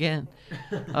 see it again.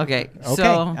 Okay. Okay,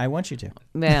 So I want you to.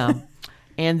 yeah.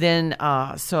 And then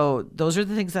so those are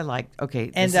the things I liked.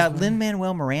 Okay. And this is-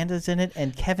 Lin-Manuel Miranda's in it,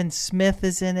 and Kevin Smith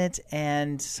is in it,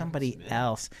 and somebody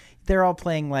else. They're all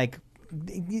playing like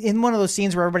in one of those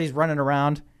scenes where everybody's running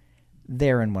around.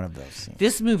 They're in one of those scenes.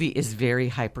 this movie is very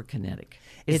hyperkinetic.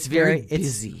 It's very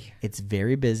busy. It's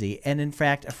very busy, and in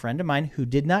fact, a friend of mine who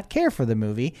did not care for the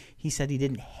movie, he said he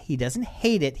doesn't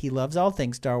hate it. He loves all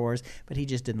things Star Wars, but he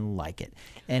just didn't like it.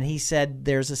 And he said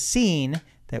there's a scene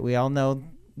that we all know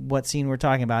what scene we're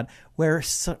talking about where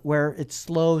it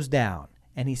slows down,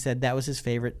 and he said that was his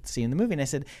favorite scene in the movie. And I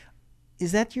said,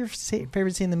 is that your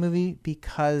favorite scene in the movie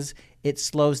because it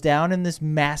slows down in this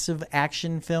massive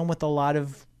action film with a lot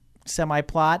of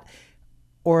semi-plot?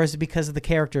 Or is it because of the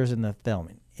characters in the film?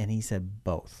 And he said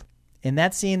both. In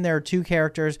that scene, there are two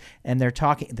characters, and they're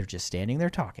talking. They're just standing there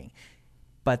talking.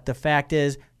 But the fact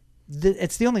is,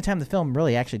 it's the only time the film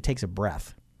really actually takes a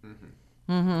breath.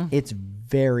 It's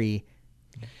very,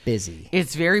 busy.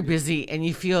 It's very busy, and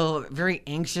you feel very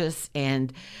anxious,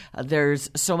 and there's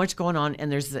so much going on,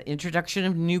 and there's the introduction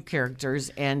of new characters,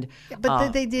 and But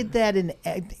they did that in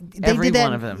they every did that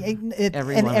one of them.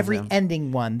 Every and one of every them.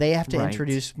 ending one. They have to Right.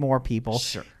 introduce more people.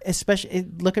 Sure. Especially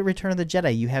look at Return of the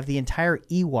Jedi. You have the entire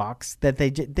Ewoks that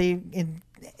they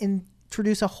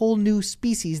introduce a whole new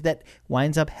species that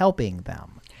winds up helping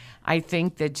them. I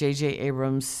think that J.J.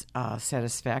 Abrams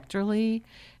satisfactorily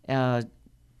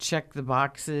checked the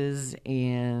boxes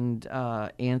and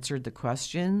answered the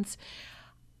questions.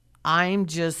 I'm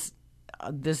just,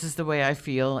 this is the way I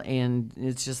feel, and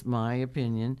it's just my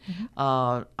opinion.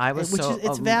 I was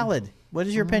It's valid. What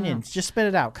is your opinion? Just spit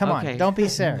it out. Come Okay. on. Don't be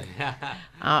Sarah.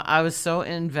 I was so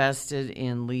invested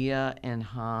in Leia and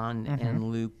Han and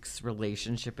Luke's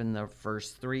relationship in the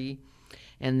first three.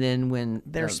 And then when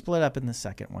They're split up in the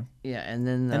second one. and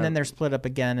then And then they're split up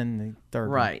again in the third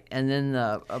one. right, and then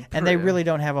And they really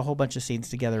don't have a whole bunch of scenes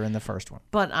together in the first one.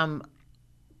 But I'm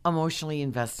emotionally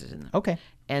invested in them. Okay.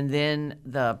 And then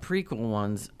the prequel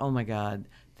ones, oh my God,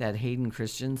 that Hayden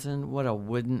Christensen, what a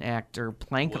wooden actor,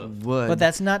 plank of wood. But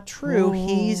that's not true.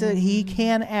 He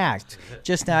can act,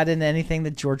 just not in anything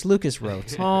that George Lucas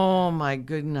wrote. Oh my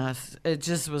goodness. It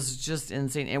just was just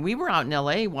insane. And we were out in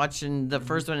LA watching the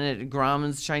first one at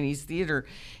Grauman's Chinese Theater.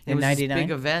 It In was this 99?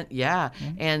 big event. Yeah.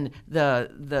 And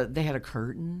they had a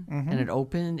curtain and it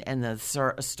opened and the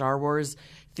Star Wars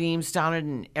theme sounded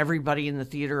and everybody in the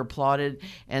theater applauded.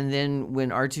 And then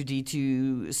when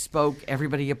R2-D2 spoke,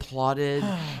 everybody applauded.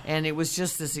 And it was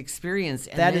just this experience.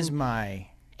 And That then, is my...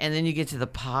 And then you get to the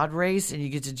pod race and you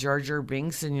get to Jar Jar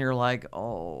Binks and you're like,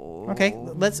 oh. Okay,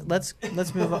 let's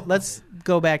move on. Let's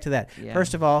go back to that. Yeah.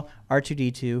 First of all,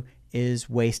 R2-D2 is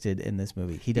wasted in this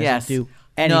movie. He doesn't Yes. do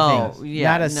anything. No,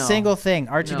 yeah, not a no. single thing.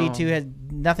 R2-D2 No.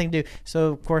 had nothing to do. So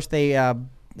of course they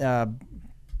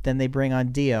then they bring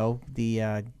on Dio,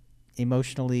 the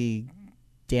emotionally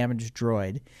damaged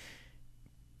droid,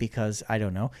 because I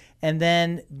don't know. And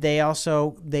then they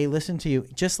listen to you.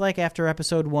 Just like after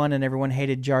episode 1 and everyone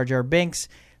hated Jar Jar Binks,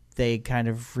 they kind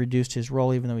of reduced his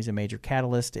role even though he's a major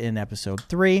catalyst in episode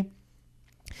 3.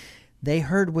 They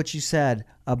heard what you said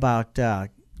about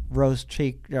Rose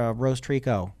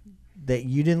Trico, that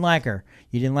you didn't like her.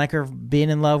 You didn't like her being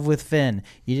in love with Finn.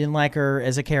 You didn't like her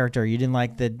as a character. You didn't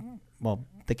like the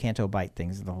Canto Bite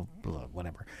things, the whole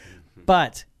whatever.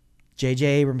 But J.J.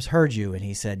 Abrams heard you, and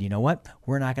he said, you know what?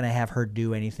 We're not going to have her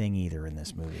do anything either in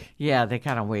this movie. Yeah, they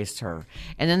kind of waste her.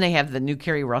 And then they have the new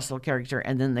Kerry Russell character,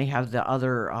 and then they have the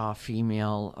other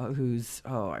female who's,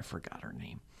 I forgot her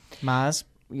name. Maz?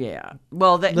 Yeah.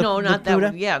 Well, no, not that Laputa?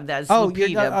 one. Yeah, that's Oh, Lupita.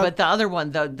 you're- But the other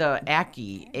one, the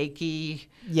Aki.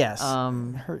 Yes.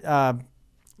 Her,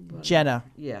 Jenna.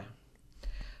 Yeah.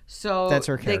 So That's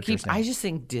her they character's keep. name. I just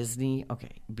think Disney.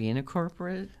 Okay, being a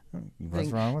corporate. What's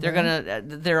thing, wrong with they're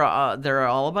that? they're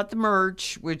all about the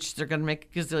merch, which they're gonna make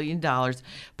 $1 gazillion.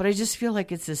 But I just feel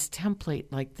like it's this template.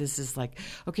 Like this is like,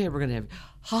 okay, we're gonna have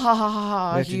ha ha ha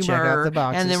ha We have to humor, check out the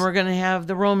boxes. and then we're gonna have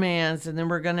the romance, and then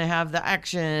we're gonna have the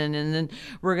action, and then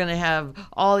we're gonna have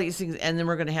all these things, and then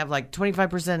we're gonna have like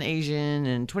 25% Asian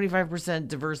and 25%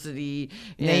 diversity.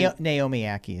 and- Naomi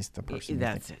Ackie is the person.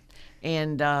 that's it.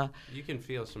 And You can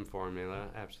feel some formula,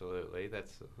 absolutely.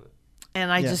 That's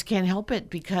I just can't help it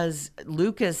because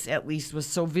Lucas at least was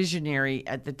so visionary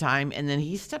at the time, and then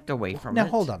he stepped away from it. Now,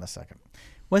 hold on a second.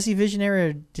 Was he visionary,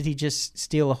 or did he just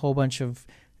steal a whole bunch of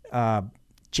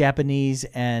Japanese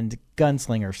and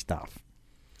gunslinger stuff?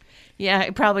 Yeah,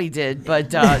 it probably did,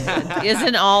 but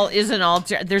isn't all?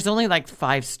 There's only like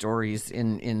 5 stories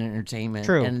in entertainment,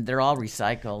 True. and they're all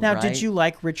recycled. Now, right? did you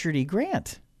like Richard E.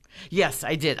 Grant? Yes,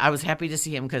 I did. I was happy to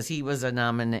see him because he was a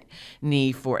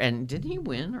nominee for, and didn't he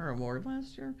win our award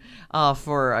last year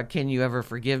for Can You Ever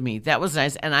Forgive Me? That was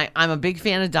nice, and I'm a big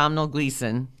fan of Domhnall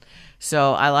Gleeson,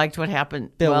 so I liked what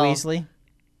happened. Bill Well, Weasley?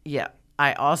 Yeah,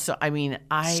 I also,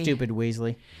 Stupid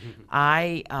Weasley.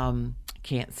 I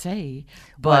can't say,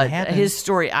 but happened? his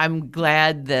story. I'm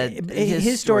glad that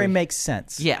His story makes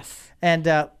sense. Yes, And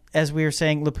as we were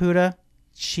saying, Laputa,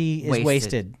 she is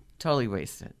wasted. Totally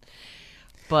wasted.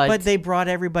 But But they brought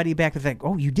everybody back with like,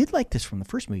 oh, you did like this from the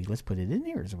first movie. Let's put it in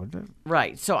here.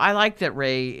 right. So I like that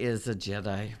Rey is a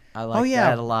Jedi. I like Oh,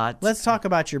 yeah. that a lot. Let's talk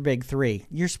about your big 3.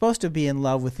 You're supposed to be in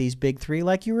love with these big 3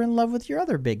 like you were in love with your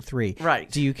other big 3. Right.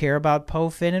 Do you care about Poe,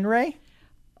 Finn, and Rey?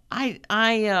 I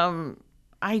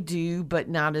do, but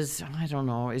not as, I don't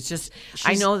know. It's just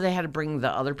I know they had to bring the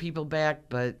other people back,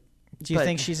 but Do you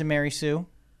think she's a Mary Sue?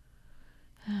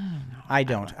 I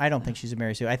don't. I don't think she's a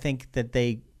Mary Sue. I think that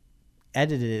they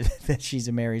edited it that she's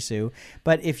a Mary Sue.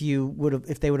 But if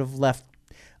they would have left,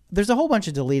 there's a whole bunch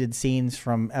of deleted scenes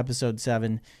from episode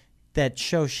 7 that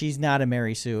shows she's not a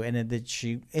Mary Sue, and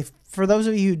that if for those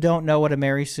of you who don't know what a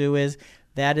Mary Sue is,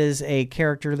 that is a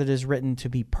character that is written to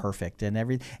be perfect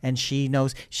and she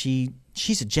knows she's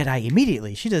a Jedi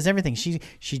immediately. She does everything. She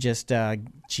just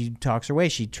she talks her way.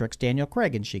 She tricks Daniel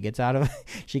Craig, and she gets out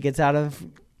of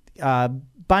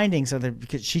binding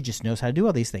because she just knows how to do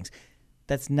all these things.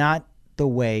 That's not the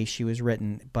way she was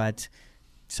written, but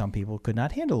some people could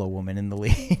not handle a woman in the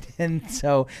lead, and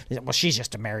so well, she's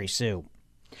just a Mary Sue.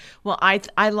 Well,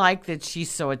 I like that she's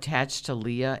so attached to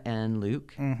Leia and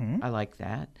Luke. I like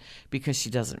that because she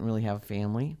doesn't really have a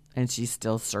family, and she's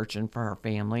still searching for her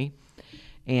family.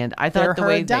 And I thought They're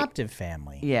her adoptive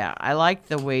family. Yeah, I like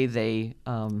the way they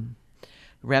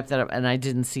wrapped that up, and I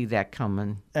didn't see that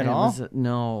coming at all.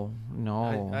 No.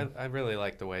 I really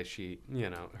like the way she,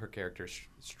 her character's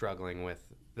struggling with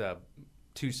the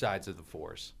two sides of the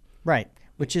Force. Right,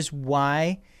 which is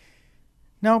why.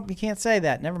 No, you can't say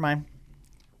that. Never mind.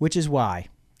 Which is why.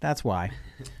 That's why.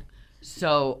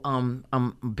 So, I'm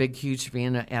a big, huge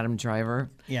fan of Adam Driver.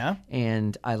 Yeah.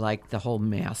 And I like the whole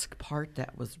mask part.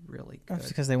 That was really good. That's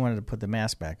because they wanted to put the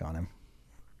mask back on him.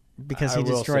 Because he I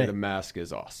will destroyed say it. the mask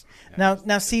is awesome.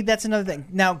 Now, see, that's another thing.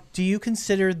 Now, do you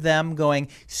consider them going,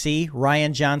 see,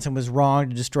 Rian Johnson was wrong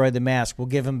to destroy the mask. We'll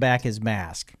give him back his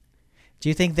mask. Do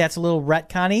you think that's a little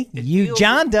retconny?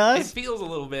 John does. It feels a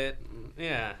little bit,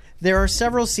 yeah. There are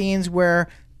several scenes where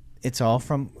it's all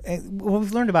from what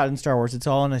we've learned about in Star Wars. It's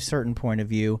all in a certain point of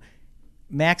view.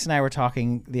 Max and I were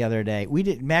talking the other day.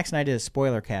 Max and I did a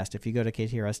spoiler cast. If you go to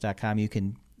ktrs.com, you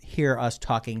can hear us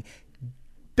talking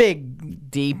big,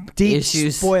 deep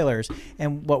issues, spoilers,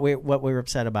 and what we were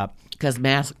upset about. Because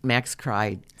Max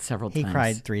cried several times. He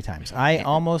cried 3 times. I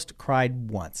almost cried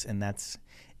once, and that's.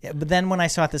 But then when I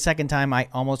saw it the second time, I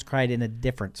almost cried in a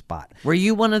different spot. Were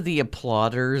you one of the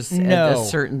applauders at a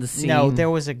certain scene? No,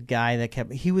 there was a guy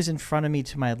that he was in front of me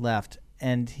to my left,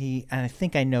 and I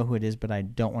think I know who it is, but I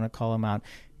don't want to call him out.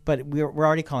 But we're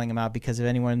already calling him out because of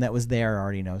anyone that was there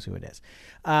already knows who it is.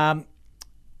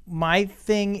 My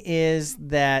thing is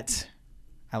that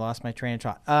I lost my train of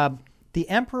thought. The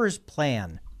Emperor's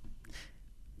plan.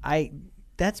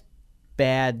 That's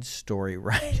bad story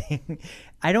writing.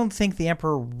 I don't think the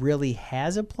Emperor really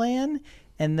has a plan,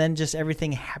 and then just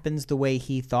everything happens the way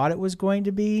he thought it was going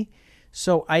to be.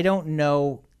 So I don't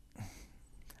know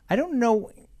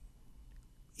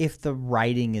if the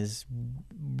writing is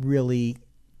really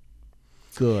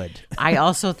good. I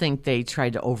also think they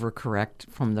tried to overcorrect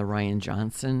from the Rian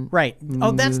Johnson. Right.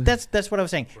 Oh, that's what I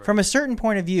was saying. Right. From a certain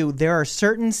point of view, there are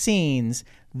certain scenes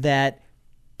that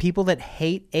people that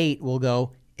hate 8 will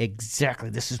go,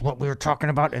 exactly, this is what we were talking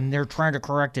about, and they're trying to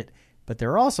correct it. But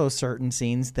there are also certain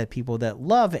scenes that people that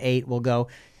love 8 will go,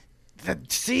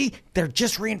 see, they're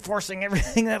just reinforcing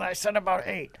everything that I said about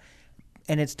 8.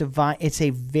 And it's divine. It's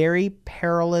a very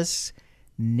perilous,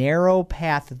 narrow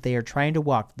path that they are trying to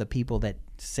walk. The people that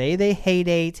say they hate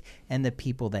 8, and the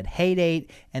people that hate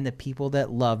 8, and the people that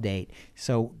loved 8.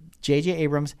 So J.J.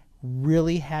 Abrams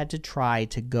really had to try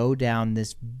to go down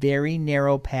this very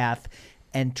narrow path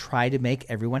and try to make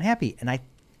everyone happy. And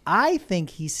I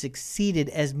think he succeeded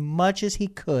as much as he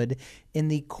could in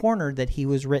the corner that he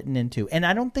was written into. And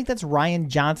I don't think that's Rian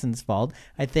Johnson's fault.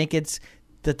 I think it's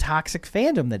the toxic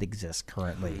fandom that exists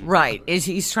currently. Right.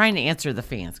 He's trying to answer the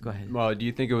fans. Go ahead. Well, do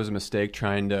you think it was a mistake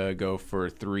trying to go for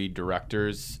 3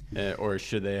 directors, or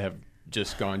should they have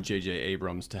just gone J.J.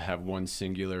 Abrams to have one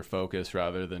singular focus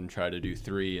rather than try to do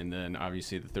 3, and then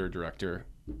obviously the 3rd director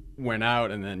went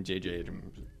out, and then J.J.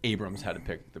 Abrams had to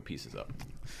pick the pieces up?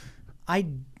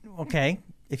 Okay.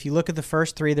 If you look at the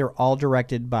first 3, they're all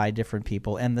directed by different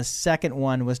people, and the second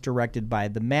one was directed by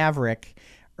the Maverick,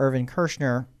 Irvin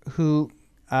Kershner, who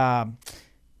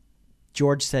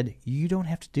George said, you don't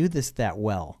have to do this that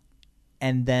well.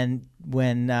 And then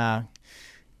when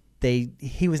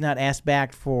he was not asked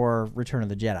back for Return of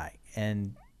the Jedi,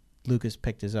 and Lucas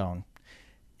picked his own.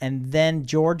 And then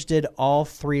George did all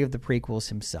 3 of the prequels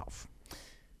himself.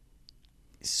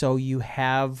 So you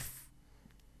have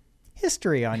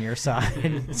history on your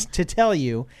side to tell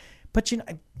you. But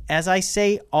as I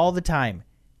say all the time,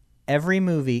 every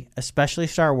movie, especially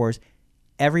Star Wars,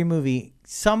 every movie,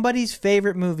 somebody's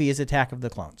favorite movie is Attack of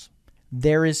the Clones.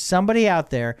 There is somebody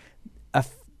out there,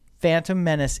 Phantom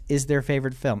Menace is their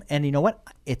favorite film. And you know what?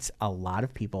 It's a lot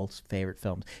of people's favorite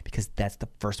films because that's the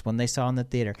first one they saw in the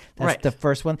theater. That's right. The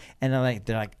first one. And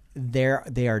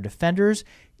they are defenders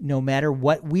no matter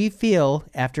what we feel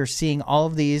after seeing all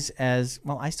of these as,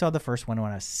 well, I saw the first one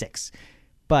when I was 6.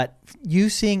 But you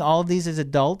seeing all of these as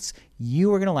adults,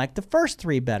 you are going to like the first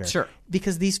 3 better. Sure.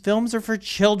 Because these films are for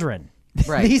children.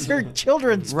 Right. These are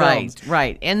children's films.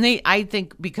 Right. And I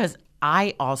think because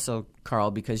I also,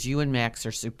 Carl, because you and Max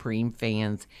are supreme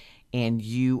fans and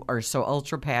you are so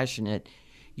ultra passionate,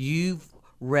 you've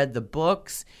read the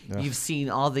books, you've seen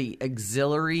all the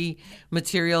auxiliary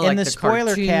material, In like the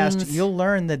spoiler cartoons. cast, you'll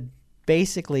learn that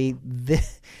basically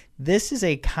this is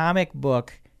a comic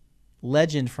book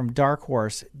legend from Dark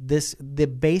Horse. The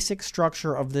basic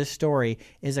structure of this story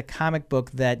is a comic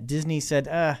book that Disney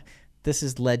said, this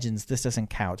is Legends, this doesn't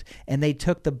count. And they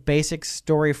took the basic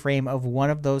story frame of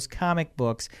one of those comic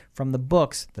books from the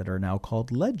books that are now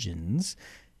called Legends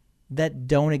that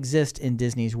don't exist in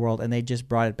Disney's world, and they just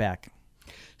brought it back.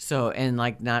 So, and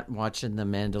like not watching The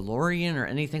Mandalorian or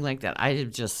anything like that. I have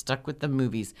just stuck with the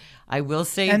movies. I will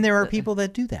say... And there are people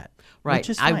that do that. Right. Which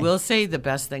is I fine. will say the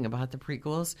best thing about the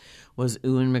prequels was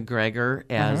Ewan McGregor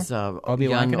as Obi-Wan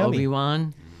young Kenobi.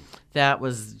 Obi-Wan. That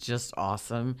was just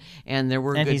awesome. And there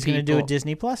were And good he's people. going to do a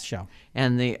Disney Plus show.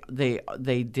 And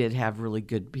they did have really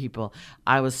good people.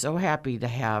 I was so happy to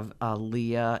have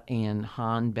Leia and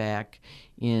Han back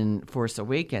in Force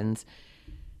Awakens,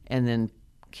 and then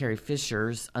Carrie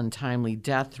Fisher's untimely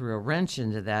death threw a wrench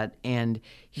into that. And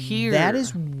here, That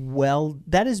is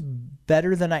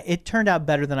better than it turned out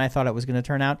better than I thought it was going to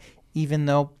turn out, even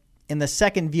though in the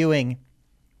second viewing,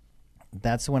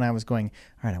 that's when I was going,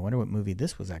 all right, I wonder what movie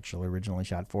this was actually originally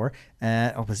shot for.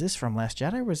 Was this from Last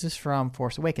Jedi or was this from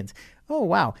Force Awakens? Oh,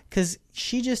 wow. Because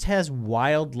she just has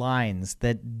wild lines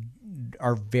that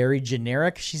are very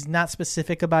generic. She's not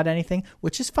specific about anything,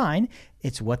 which is fine.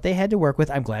 It's what they had to work with.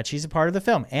 I'm glad she's a part of the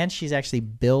film. And she's actually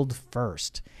billed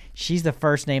first. She's the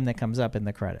first name that comes up in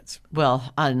the credits.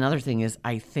 well, another thing is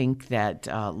I think that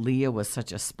Leia was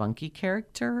such a spunky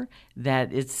character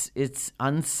that it's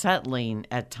unsettling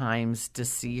at times to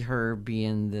see her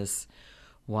being this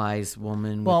wise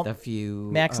woman with a few...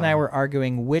 Max and I were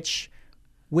arguing which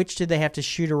did they have to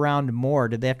shoot around more?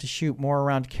 Did they have to shoot more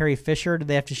around Carrie Fisher? Or did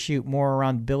they have to shoot more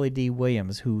around Billy D.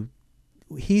 Williams, who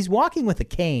he's walking with a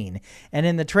cane, and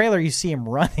in the trailer you see him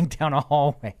running down a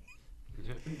hallway.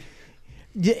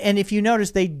 And if you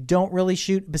notice, they don't really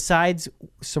shoot, besides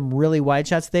some really wide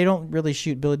shots, they don't really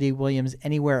shoot Billy D. Williams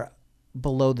anywhere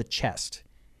below the chest.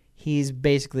 He's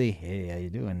basically, hey, how you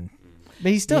doing?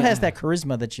 But he still has that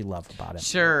charisma that you love about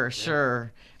him.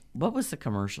 Sure. What was the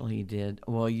commercial he did?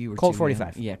 Well, you were Colt too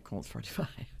 45. young. Yeah, Colt 45.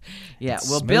 Yeah.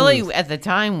 Well, smooth. Billy at the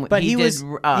time But he he did was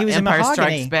in Empire Mahogany.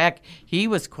 Strikes Back. He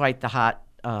was quite the hot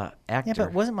actor. Yeah,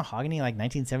 but wasn't Mahogany like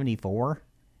 1974?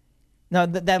 No,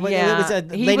 it was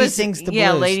he Lady was- Sings the Blues.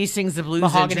 Yeah, Lady Sings the Blues.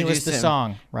 Mahogany was introduced the him.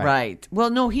 song, right. Well,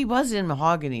 no, he was in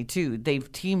Mahogany too.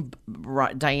 They've teamed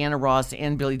Diana Ross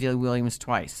and Billy D. Williams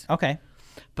twice. Okay.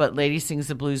 But Lady Sings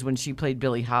the Blues when she played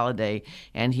Billie Holiday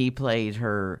and he played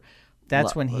her.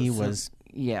 That's when he was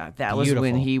Yeah, that was when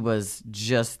beautiful. he was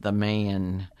just the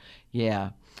man. Yeah.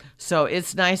 So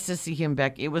it's nice to see him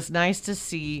back. It was nice to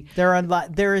see. there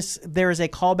is a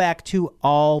callback to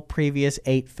all previous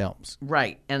 8 films.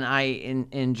 Right, and I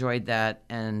enjoyed that,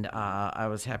 and I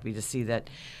was happy to see that.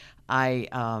 I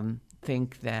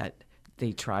think that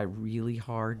they try really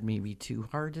hard, maybe too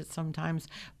hard at sometimes,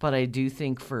 but I do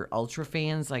think for ultra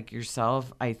fans like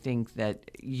yourself, I think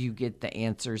that you get the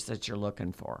answers that you're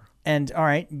looking for. And all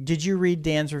right, did you read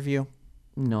Dan's review?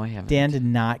 No, I haven't. Dan did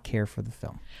not care for the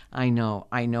film. I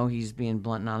know he's being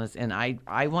blunt and honest, and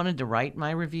I wanted to write my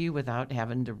review without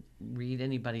having to read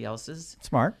anybody else's,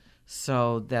 Smart.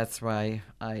 so that's why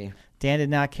Dan did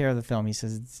not care for the film. He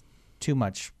says it's too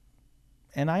much.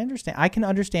 And I understand. I can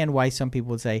understand why some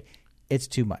people would say it's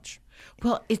too much.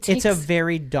 Well, it takes It's a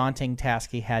very daunting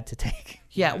task he had to take.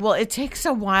 Yeah, well, it takes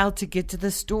a while to get to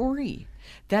the story.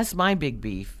 That's my big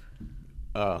beef.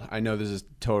 I know this is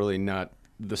totally not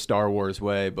the Star Wars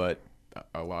way, but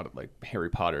a lot of like Harry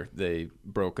Potter, they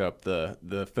broke up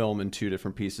the film in 2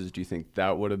 different pieces. Do you think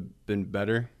that would have been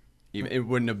better? Even, it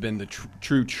wouldn't have been the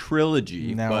true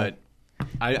trilogy, No. but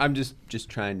I'm just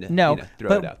trying to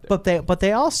throw it out there. But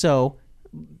they also,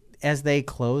 as they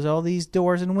close all these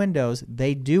doors and windows,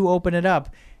 they do open it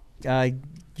up.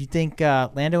 You think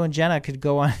Lando and Jenna could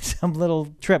go on some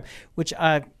little trip, which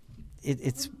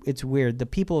it's weird. The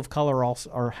people of color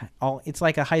are all. It's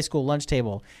like a high school lunch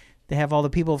table. They have all the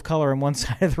people of color on one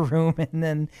side of the room, and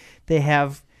then they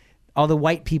have all the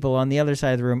white people on the other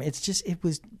side of the room. It's just it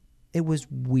was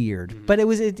weird, but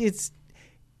it's.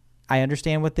 I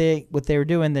understand what they were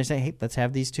doing. They're saying, hey, let's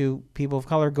have these 2 people of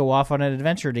color go off on an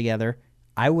adventure together.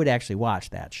 I would actually watch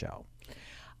that show.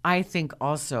 I think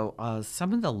also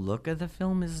some of the look of the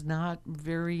film is not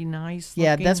very nice.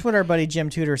 Yeah, looking. that's what our buddy Jim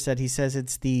Tudor said. He says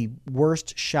it's the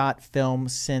worst shot film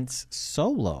since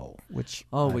Solo, which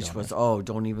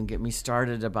don't even get me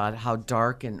started about how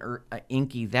dark and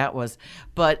inky that was.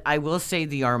 But I will say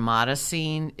the Armada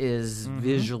scene is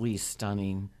visually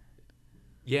stunning.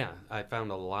 Yeah, I found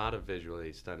a lot of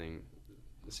visually stunning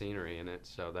scenery in it.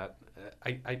 So that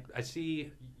I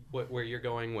see where you're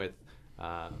going with.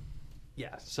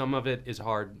 Yeah, some of it is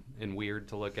hard and weird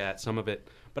to look at. Some of it,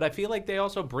 but I feel like they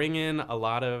also bring in a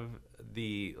lot of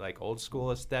the like old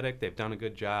school aesthetic. They've done a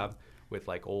good job with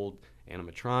like old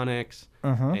animatronics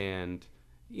and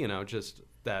just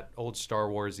that old Star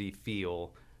Wars-y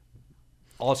feel.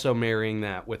 Also marrying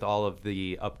that with all of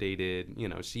the updated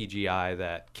CGI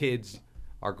that kids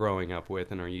are growing up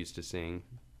with and are used to seeing.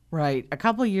 Right. A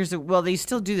couple of years ago, well, they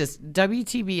still do this.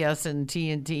 WTBS and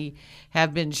TNT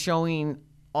have been showing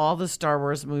all the Star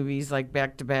Wars movies like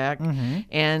back to back,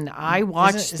 and I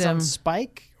watched Is it them. on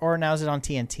Spike or now is it on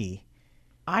TNT?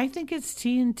 I think it's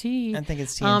TNT. I think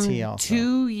it's TNT also.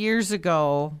 2 years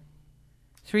ago,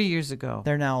 3 years ago,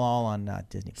 They're now all on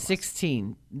Disney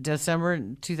Plus. December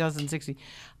 2016.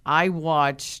 I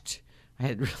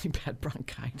had really bad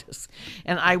bronchitis,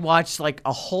 and I watched like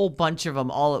a whole bunch of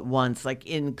them all at once, like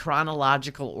in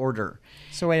chronological order.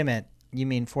 So wait a minute. You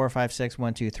mean 4, 5, 6,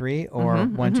 1, 2, 3, or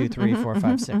 1, 2, 3, 4,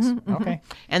 5, 6? Okay.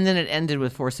 And then it ended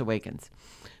with Force Awakens.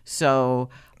 So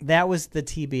that was the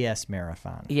TBS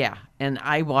marathon. Yeah, and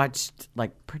I watched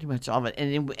like pretty much all of it,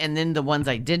 and then the ones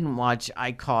I didn't watch,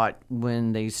 I caught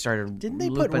when they started. Didn't they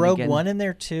put Rogue One in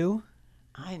there too?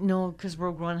 I know, because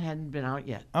Rogue One hadn't been out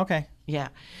yet. Okay. Yeah,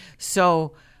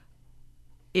 so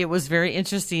it was very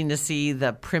interesting to see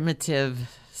the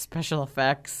primitive special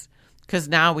effects. Because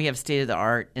now we have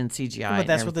state-of-the-art in CGI. But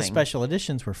that's what the special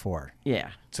editions were for.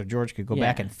 Yeah. So George could go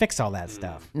back and fix all that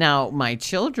stuff. Now, my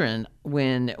children,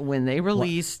 when they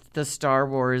released the Star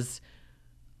Wars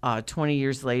 20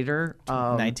 years later...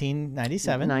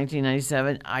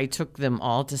 1997, I took them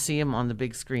all to see them on the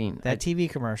big screen. That TV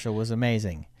commercial was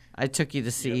amazing. I took you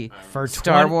to see for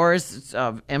Star Wars,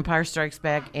 Empire Strikes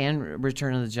Back, and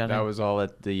Return of the Jedi. That was all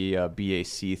at the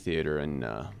BAC Theater in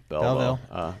Belleville.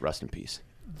 Rest in peace.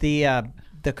 The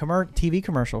TV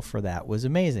commercial for that was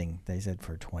amazing. They said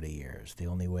for 20 years, the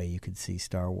only way you could see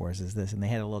Star Wars is this. And they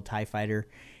had a little TIE fighter,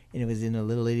 and it was in a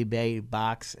little itty bitty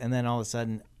box. And then all of a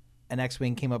sudden, an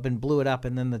X-Wing came up and blew it up.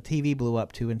 And then the TV blew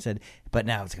up too and said, but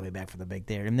now it's coming back for the big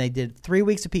theater. And they did 3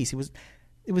 weeks apiece.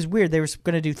 It was weird. They were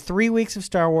going to do 3 weeks of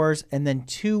Star Wars and then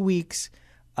 2 weeks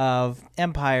of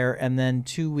Empire and then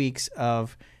 2 weeks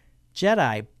of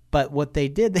Jedi. But what they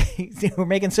did, they were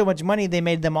making so much money, they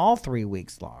made them all 3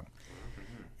 weeks long.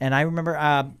 And I remember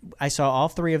I saw all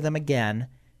three of them again,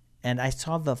 and I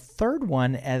saw the third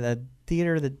one at a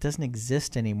theater that doesn't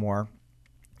exist anymore.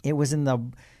 It was in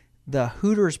the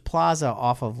Hooters Plaza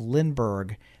off of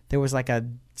Lindbergh. There was like a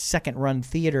second-run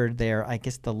theater there. I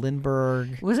guess the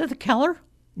Lindbergh. Was it the Keller?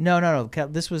 No.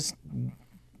 This was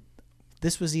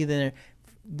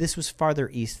farther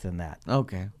east than that.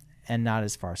 Okay. And not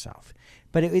as far south.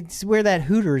 But it's where that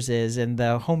Hooters is and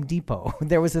the Home Depot.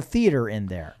 There was a theater in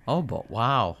there. Oh, but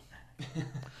wow.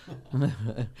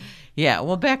 Yeah,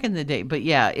 well, back in the day. But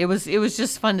yeah, it was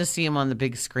just fun to see him on the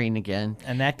big screen again.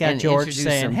 And that got George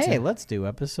saying, hey, let's do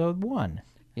episode 1.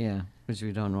 Yeah, which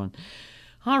we don't want.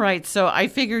 All right, so I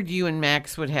figured you and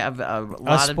Max would have a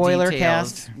lot of spoiler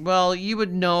details. cast? Well, you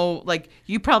would know, like,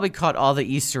 you probably caught all the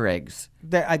Easter eggs.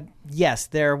 Yes,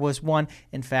 there was one.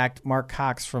 In fact, Mark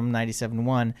Cox from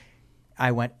 97.1,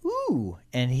 I went, ooh,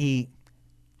 and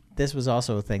this was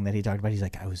also a thing that he talked about. He's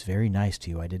like, I was very nice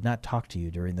to you. I did not talk to you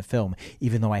during the film,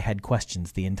 even though I had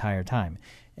questions the entire time.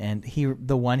 And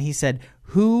he said,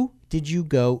 who did you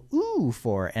go ooh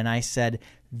for? And I said,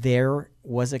 there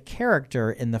was a character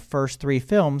in the first 3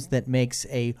 films that makes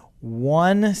a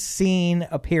one scene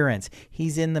appearance.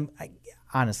 He's in the,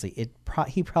 honestly,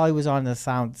 he probably was on the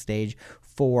sound stage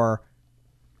for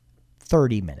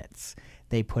 30 minutes.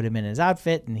 They put him in his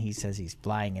outfit, and he says he's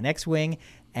flying an X-Wing.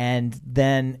 And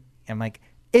then I'm like,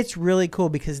 it's really cool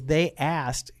because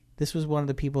this was one of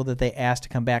the people that they asked to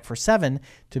come back for 7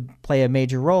 to play a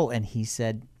major role. And he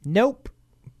said, nope.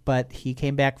 But he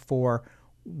came back for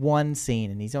one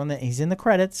scene, and he's in the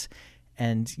credits,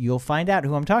 and you'll find out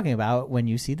who I'm talking about when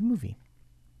you see the movie.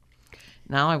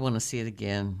 Now I want to see it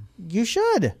again. You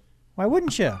should. Why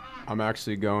wouldn't you? I'm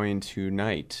actually going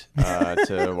tonight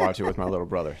to watch it with my little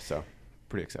brother, so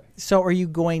pretty excited. So are you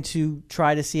going to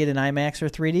try to see it in IMAX or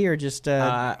 3D or just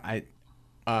I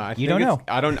you don't know?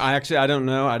 I don't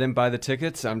know. I didn't buy the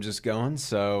tickets. I'm just going,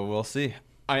 so we'll see.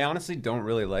 I honestly don't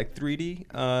really like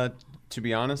 3D to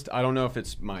be honest, I don't know if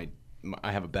it's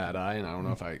I have a bad eye, and I don't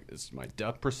know if it's my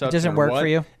depth perception. It doesn't or work what. for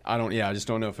you? I just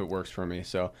don't know if it works for me.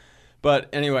 So, but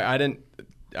anyway, I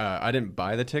didn't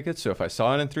buy the tickets, so if I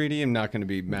saw it in 3D, I'm not going to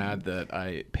be mad that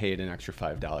I paid an extra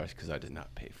 $5 because I did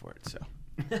not pay for it. So,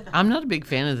 I'm not a big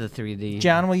fan of the 3D.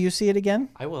 John, will you see it again?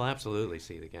 I will absolutely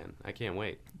see it again. I can't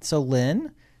wait. So,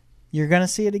 Lynn, you're going to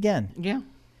see it again. Yeah.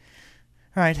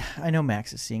 All right. I know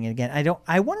Max is seeing it again.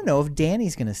 I want to know if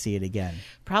Danny's going to see it again.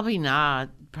 Probably not.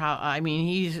 I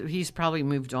mean, he's probably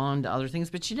moved on to other things,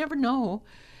 but you never know.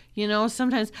 You know,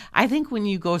 sometimes I think when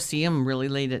you go see him really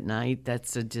late at night,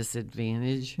 that's a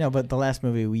disadvantage. No, but the last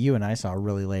movie you and I saw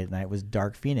really late at night was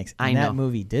Dark Phoenix. And I know. that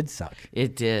movie did suck.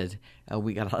 It did.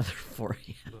 We got other for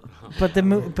you. But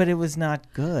but it was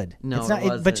not good. No, it's not,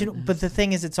 it wasn't. But the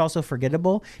thing is, it's also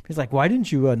forgettable. He's like, why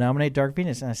didn't you nominate Dark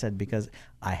Phoenix? And I said, because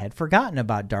I had forgotten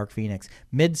about Dark Phoenix.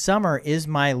 Midsummer is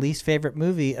my least favorite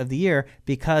movie of the year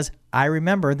because I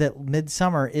remember that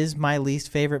Midsummer is my least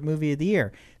favorite movie of the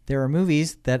year. There are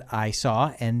movies that I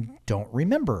saw and don't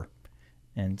remember.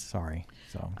 And sorry.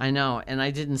 So I know, and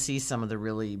I didn't see some of the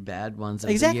really bad ones of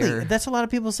exactly. the year. That's a lot of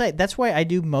people say. That's why I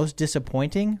do most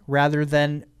disappointing rather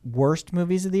than worst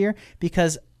movies of the year,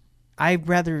 because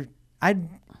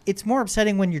it's more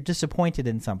upsetting when you're disappointed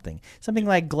in something. Something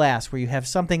like Glass, where you have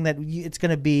something that it's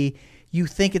going to be, you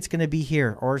think it's going to be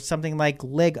here, or something like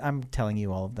Lego. I'm telling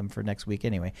you all of them for next week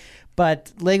anyway.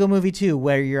 But Lego Movie 2,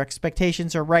 where your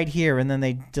expectations are right here, and then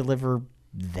they deliver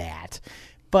that.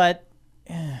 But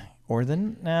no,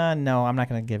 I'm not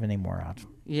going to give any more out.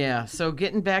 Yeah, so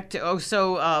getting back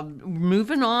to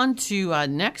moving on to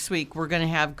next week, we're going to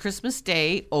have Christmas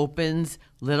Day opens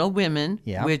Little Women,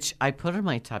 which I put on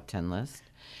my top 10 list.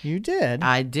 You did?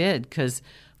 I did, because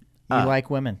you like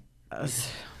women.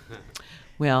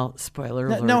 Well, spoiler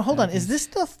alert. No, hold on. Is this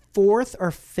the fourth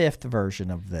or fifth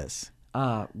version of this?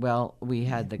 Well, we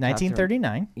had the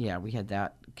 1939. We had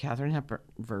that Katharine Hepburn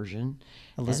version.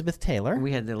 Elizabeth Taylor.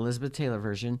 We had the Elizabeth Taylor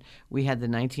version. We had the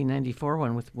 1994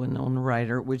 one with Winona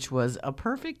Ryder, which was a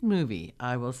perfect movie,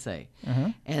 I will say.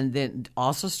 And then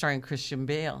also starring Christian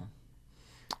Bale.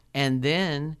 And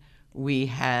then we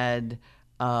had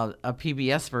a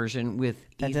PBS version with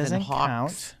Ethan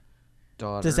Hawke's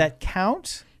daughter. Does that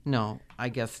count? No, I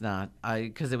guess not.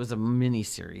 Because it was a mini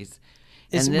series.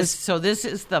 This is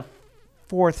the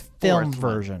fourth film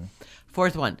version.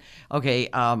 Fourth one. Okay,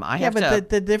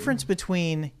 the difference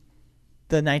between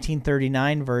the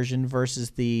 1939 version versus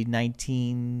the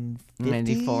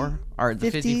 1994 or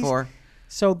the 54.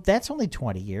 So that's only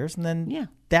 20 years, and then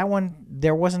that one,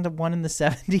 there wasn't one in the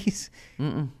 70s.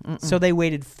 So they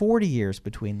waited 40 years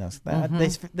between those.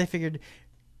 They figured,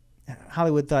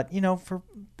 Hollywood thought,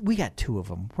 we got two of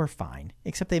them, we're fine.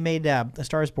 Except they made A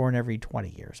Star Is Born every 20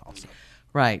 years also.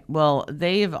 Right. Well,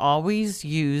 they have always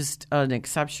used an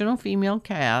exceptional female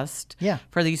cast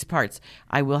for these parts.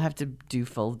 I will have to do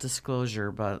full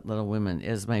disclosure, but Little Women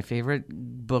is my favorite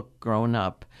book growing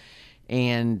up.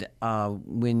 And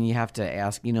when you have to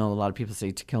ask, a lot of people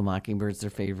say To Kill a Mockingbird's their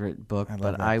favorite book,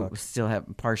 but I still have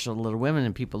partial to Little Women,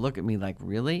 and people look at me like,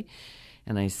 really?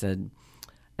 And I said,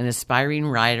 an aspiring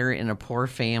writer in a poor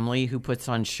family who puts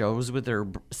on shows with her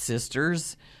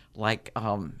sisters. Like,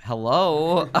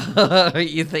 hello,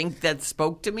 you think that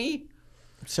spoke to me?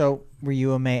 So, were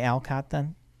you a May Alcott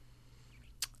then?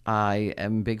 I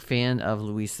am a big fan of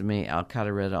Louisa May Alcott.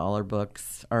 I read all her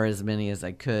books, or as many as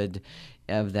I could,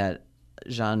 of that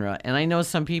genre. And I know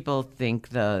some people think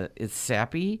it's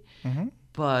sappy,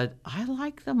 but I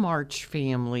like the March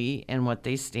family and what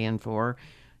they stand for.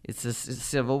 It's a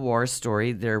Civil War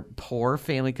story. They're poor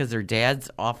family because their dad's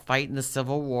off fighting the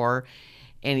Civil War.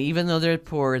 And even though they're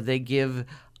poor, they give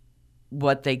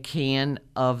what they can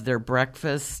of their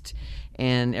breakfast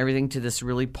and everything to this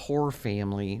really poor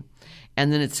family.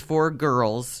 And then it's 4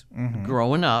 girls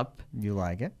growing up. You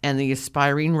like it. And the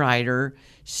aspiring writer,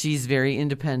 she's very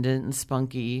independent and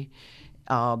spunky,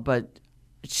 but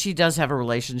she does have a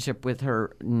relationship with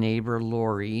her neighbor,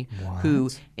 Lori,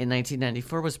 who in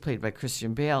 1994 was played by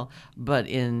Christian Bale, but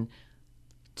in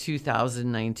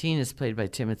 2019 is played by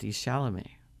Timothée Chalamet.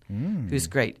 Who's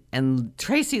great. And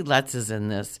Tracy Letts is in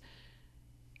this,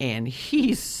 and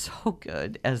he's so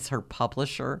good as her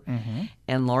publisher.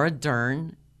 And Laura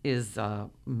Dern is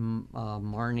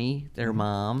Marnie, their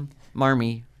mom.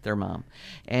 Marmee, their mom.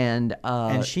 And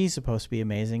she's supposed to be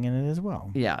amazing in it as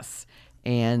well. Yes.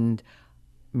 And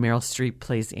Meryl Streep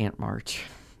plays Aunt March,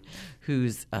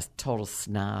 who's a total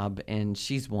snob, and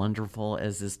she's wonderful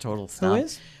as this total snob. Who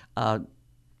is?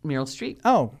 Meryl Streep.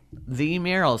 Oh, The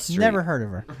Meryl Streep. never heard of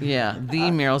her. Yeah, the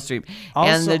Meryl Streep.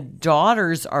 also- And the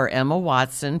daughters are Emma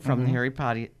Watson from the Harry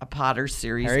Potter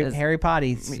series. Harry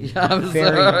Potter's I'm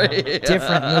very sorry.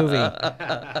 different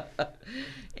movie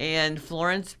And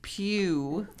Florence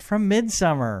Pugh. from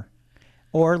Midsummer.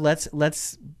 Or let's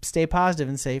stay positive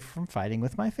and say from Fighting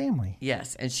with My Family.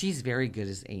 Yes, and she's very good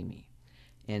as Amy.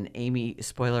 And Amy,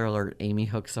 spoiler alert, Amy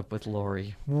hooks up with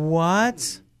Laurie.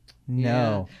 What?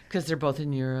 No. Because they're both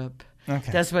in Europe. Okay.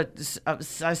 That's what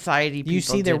society people You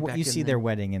see did back in their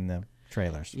wedding in the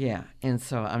trailers. Yeah, and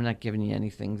so I'm not giving you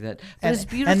anything that. But And, it's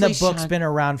beautifully and the book's shot. been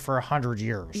around for 100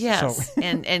 years. Yes, So,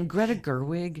 and Greta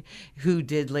Gerwig, who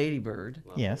did Lady Bird.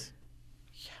 yes.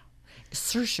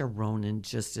 Saoirse Ronan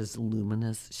just is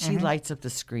luminous. She Mm-hmm. lights up the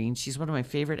screen. She's one of my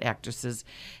favorite actresses.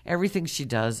 Everything she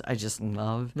does, I just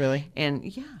love. Really? And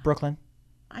yeah, Brooklyn.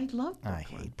 I love I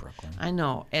Brooklyn. hate Brooklyn. I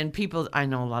know, and I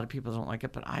know a lot of people don't like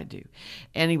it, but I do.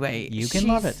 Anyway, You can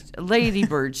love it. Lady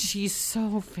Bird, she's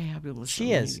so fabulous.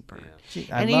 She in is. Lady Bird.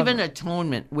 I And love even her.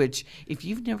 Atonement, which if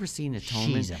you've never seen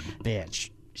Atonement, She's a bitch.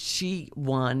 she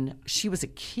won. She was a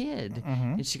kid,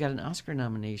 Mm-hmm. and she got an Oscar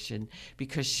nomination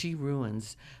because she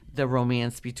ruins the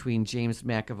romance between James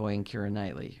McAvoy and Keira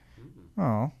Knightley.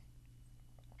 Oh.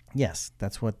 Yes,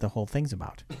 that's what the whole thing's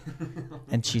about.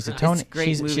 And she's It's atoning. a great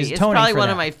she's movie. It's atoning probably for one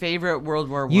that. of my favorite World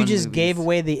War I. You just movies. gave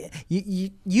away the.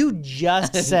 You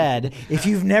just said if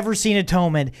you've never seen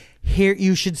Atonement, here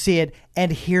you should see it,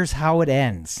 and here's how it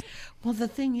ends. Well, the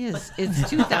thing is, it's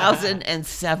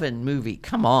 2007 movie.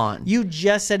 Come on. You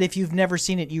just said if you've never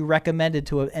seen it, you recommended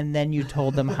to it, and then you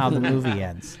told them how the movie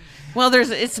ends. Well,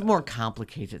 it's more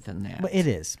complicated than that. But it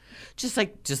is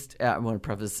I want to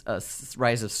preface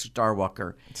Rise of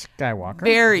Skywalker. Skywalker.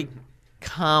 Very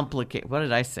complicated. What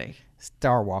did I say?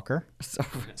 Starwalker.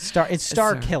 It's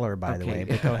Star Killer, by the way.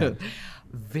 But go ahead.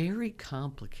 Very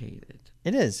complicated.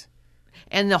 It is.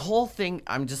 And the whole thing,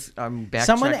 I'm backtracking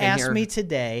Someone asked here. me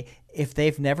today if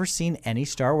they've never seen any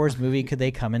Star Wars movie, could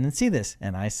they come in and see this?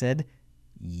 And I said,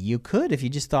 you could if you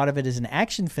just thought of it as an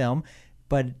action film,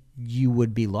 but you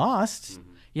would be lost.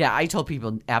 Yeah, I told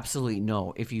people absolutely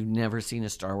no. If you've never seen a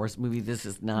Star Wars movie, this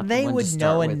is not They the one would to know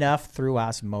start with. enough through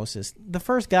osmosis. The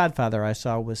first Godfather I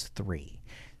saw was 3.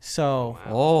 So,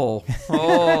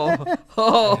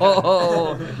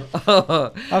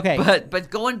 okay. But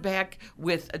going back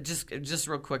with just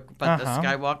real quick about the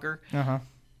Skywalker,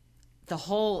 the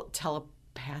whole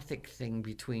telepathic thing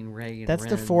between Rey and That's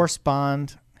the Ren. Force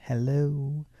bond.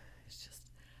 Hello.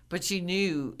 But she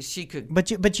knew she could.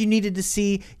 But you needed to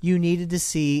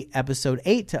see episode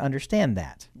 8 to understand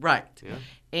that. Right. Yeah.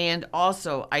 And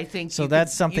also, I think So you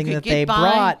that's could- something you could that get they by-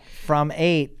 brought from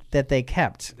 8 that they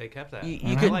kept. They kept that.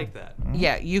 You I could- like that.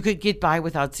 Yeah, you could get by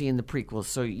without seeing the prequels.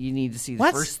 So you need to see the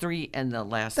What? first 3 and the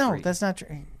last No, 3. that's not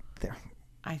true.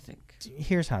 I think.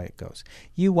 Here's how it goes.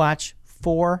 You watch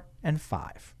 4 and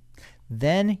 5.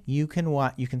 Then you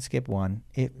can skip 1,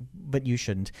 but you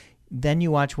shouldn't. Then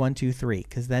you watch 1, 2, 3,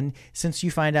 because then since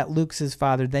you find out Luke's his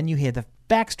father, then you hear the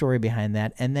backstory behind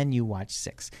that, and then you watch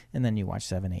 6, and then you watch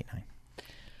 7, 8, 9.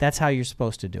 That's how you're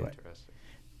supposed to do it.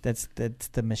 That's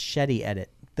the machete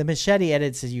edit. The machete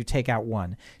edit says you take out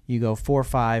 1. You go 4,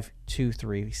 5, 2,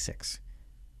 3, 6.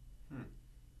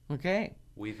 Okay.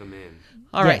 Weave them in.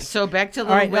 All right. Yes. So back to All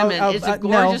Little right, Women. It's a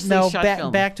gorgeously shot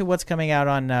film. Back to what's coming out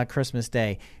on Christmas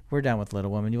Day. We're done with Little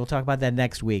Women. We'll talk about that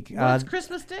next week. Well, it's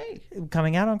Christmas Day.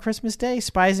 Coming out on Christmas Day,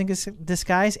 Spies in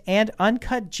Disguise and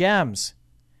Uncut Gems.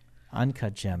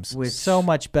 Uncut Gems. Which- so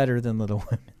much better than Little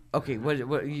Women. Okay,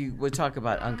 we'll talk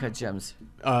about Uncut Gems.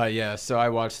 Yeah, so I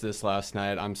watched this last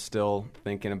night. I'm still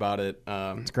thinking about it.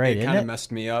 It's great, It isn't kind it? of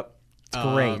messed me up. It's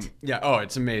great. Yeah. Oh,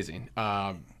 it's amazing.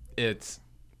 It's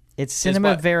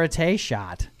cinema by- verite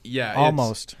shot. Yeah,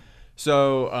 Almost.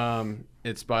 So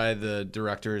it's by the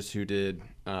directors who did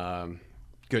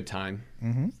Good Time.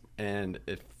 Mm-hmm. And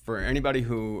for anybody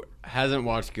who hasn't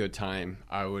watched Good Time,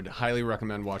 I would highly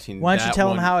recommend watching Why don't you that tell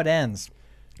one. them how it ends?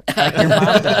 Like your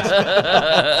mom does.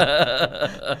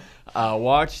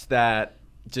 Watch that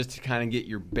just to kind of get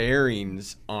your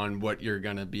bearings on what you're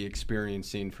going to be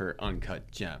experiencing for Uncut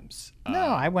Gems. No,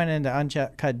 I went into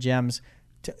Uncut Gems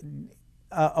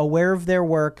aware of their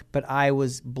work, but I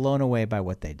was blown away by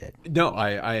what they did. No,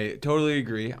 I totally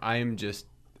agree. I am just...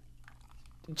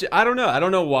 I don't know. I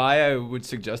don't know why I would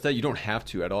suggest that. You don't have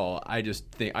to at all. I just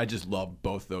love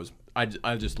both those. I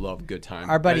just love Good Time.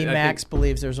 Our buddy I Max think-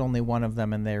 believes there's only one of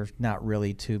them, and they're not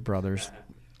really two brothers.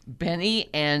 Benny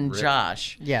and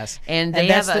Josh. Yes, And they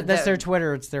that's have that's their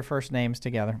Twitter. It's their first names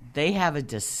together. They have a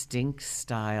distinct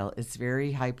style. It's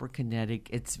very hyperkinetic.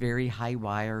 It's very high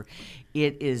wire.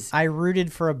 It is. I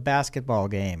rooted for a basketball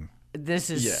game. this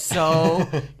is Yeah. so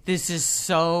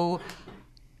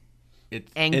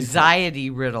It's anxiety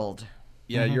riddled.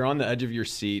 Yeah, you're on the edge of your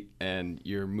seat and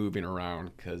you're moving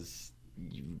around because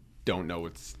you don't know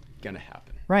what's gonna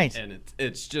happen. Right. And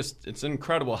it's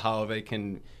incredible how they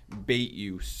can bait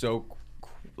you so,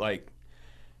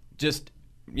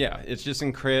 it's just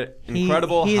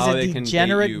incredible he's how a they can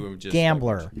degenerate bait you. And just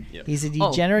gambler. Yep. He's a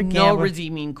Oh, degenerate no gambler.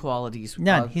 redeeming qualities.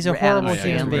 None. He's a horrible I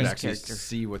human guess we being. would actually Character.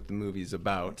 see what the movie's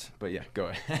about, but yeah, go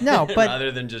ahead. No, but-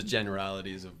 rather than just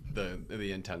generalities of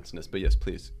the intenseness. But yes,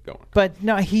 please go on. But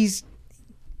no, he's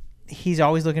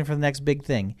always looking for the next big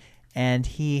thing, and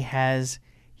he has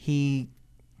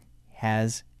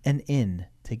an in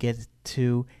to get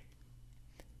to.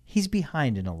 He's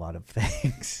behind in a lot of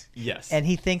things. Yes. And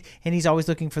he's always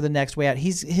looking for the next way out.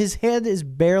 His head is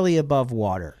barely above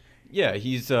water. Yeah,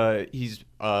 he's a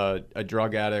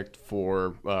drug addict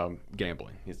for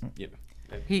gambling.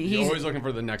 He's always looking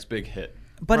for the next big hit.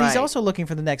 But he's Right. also looking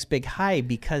for the next big high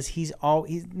because he's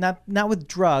not with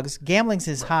drugs. Gambling's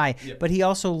his high, Yep. but he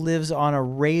also lives on a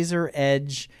razor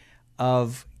edge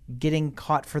of getting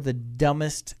caught for the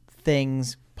dumbest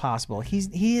things possible.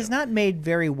 He has not made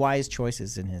very wise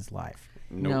choices in his life.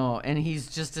 No, and he's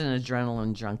just an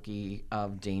adrenaline junkie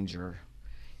of danger.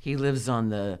 He lives on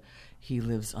the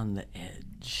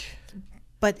edge.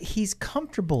 But he's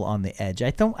comfortable on the edge.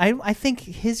 I think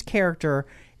his character,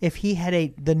 if he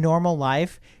had the normal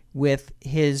life with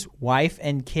his wife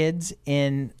and kids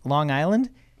in Long Island,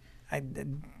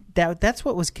 that's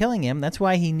what was killing him. That's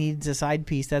why he needs a side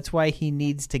piece. That's why he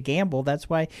needs to gamble. That's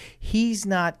why he's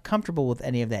not comfortable with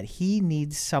any of that. He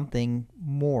needs something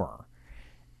more.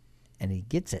 And he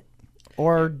gets it.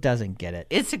 Or doesn't get it.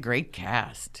 It's a great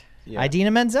cast. Yeah.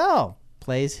 Idina Menzel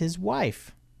plays his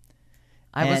wife.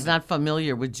 I was And- not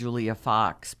familiar with Julia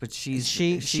Fox, but she's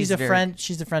She's a very- friend.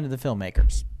 She's a friend of the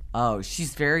filmmakers. Oh,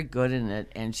 she's very good in it,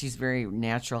 and she's very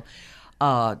natural.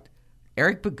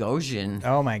 Eric Bogosian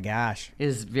Oh my gosh.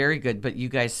 is very good, but you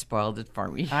guys spoiled it for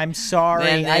me. I'm sorry.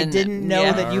 Then- I didn't know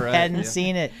yeah. that you All right, hadn't yeah.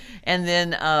 seen it. And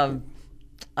then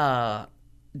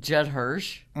Judd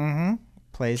Hirsch,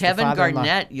 Plays the Kevin father-in-law.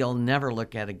 Garnett, you'll never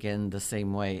look at again the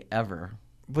same way ever.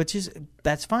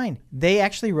 That's fine. They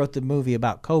actually wrote the movie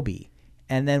about Kobe.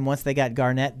 And then once they got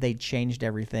Garnett, they changed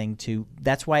everything to.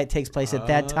 That's why it takes place at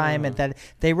that time. At that,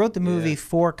 they wrote the movie Yeah.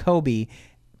 for Kobe,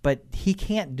 but he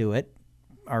can't do it,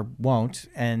 or won't,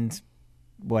 and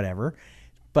whatever.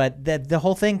 But the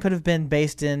whole thing could have been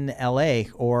based in L.A.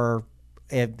 or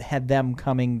it had them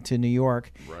coming to New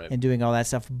York Right. and doing all that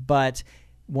stuff. But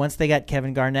once they got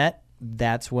Kevin Garnett,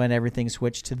 that's when everything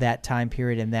switched to that time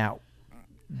period and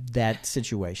that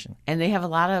situation. And they have a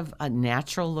lot of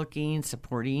natural-looking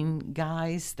supporting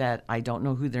guys that I don't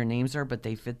know who their names are, but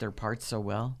they fit their parts so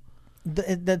well.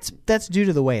 That's due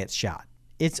to the way it's shot.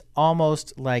 It's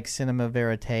almost like cinema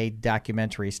verite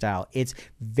documentary style. It's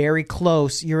very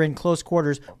close. You're in close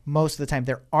quarters most of the time.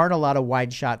 There aren't a lot of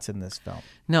wide shots in this film.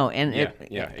 No, and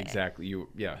Yeah, exactly.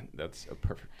 That's a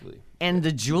perfectly. and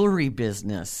the jewelry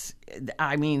business.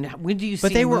 I mean, when do you see?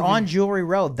 But they were movie- on Jewelry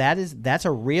Road. That's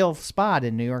a real spot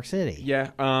in New York City.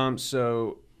 Yeah.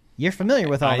 So You're familiar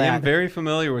with all I that. am very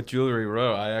familiar with Jewelry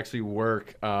Row. I actually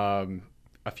work a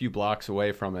few blocks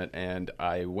away from it, and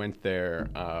I went there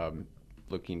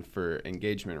looking for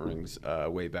engagement rings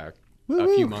way back a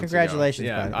Woo-hoo. few months Congratulations,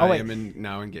 ago. Yeah, bud. Oh, I wait. am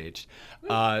now engaged.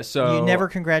 So You never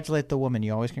congratulate the woman.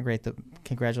 You always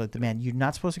congratulate the man. You're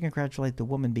not supposed to congratulate the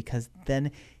woman because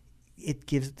then it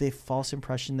gives the false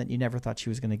impression that you never thought she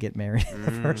was going to get married in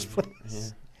the first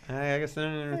place. I guess I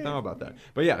didn't even know about that.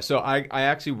 But yeah, so I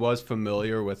actually was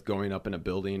familiar with going up in a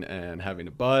building and having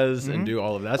a buzz and do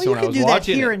all of that. Well, so you when I could was do that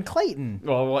watching here it, in Clayton.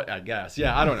 well, I guess.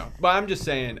 Yeah, I don't know. But I'm just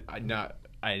saying I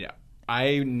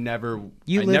never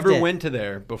You I lived never it. went to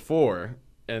there before,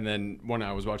 and then when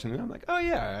I was watching it, I'm like, oh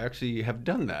yeah, I actually have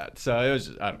done that. So it was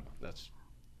just, I don't know.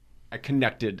 I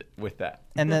connected with that.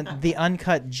 And then the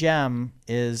uncut gem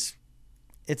is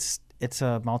it's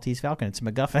a Maltese Falcon. It's a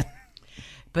MacGuffin.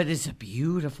 But it's a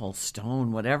beautiful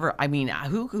stone, whatever. I mean,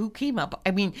 who came up?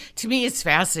 I mean, to me, it's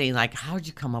fascinating. Like, how did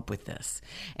you come up with this?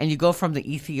 And you go from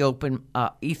the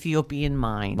Ethiopian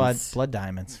mines. Blood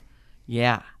diamonds.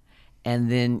 Yeah.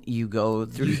 And then you go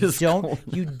through this.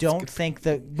 You don't think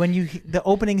that when the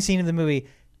opening scene of the movie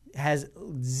has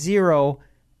 0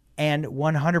 and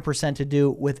 100% to do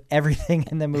with everything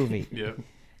in the movie. Yeah.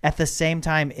 At the same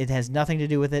time, it has nothing to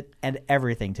do with it and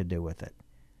everything to do with it.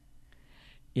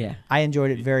 Yeah. I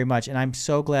enjoyed it very much, and I'm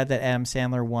so glad that Adam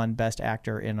Sandler won Best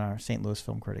Actor in our St. Louis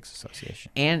Film Critics Association.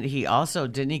 And he also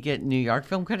didn't he get New York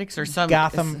Film Critics or some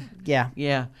Gotham, yeah.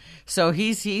 Yeah. So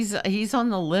he's on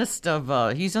the list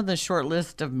of he's on the short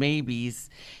list of maybes.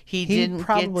 He didn't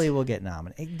probably get, will get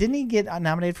nominated. Didn't he get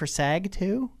nominated for SAG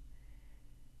too?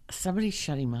 somebody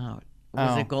shut him out.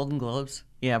 Was Oh. it Golden Globes?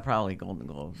 Yeah, probably Golden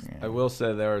Globes. I will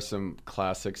say there are some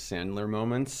classic Sandler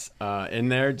moments in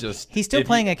there. Just He's still if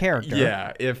playing you- a character.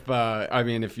 Yeah, if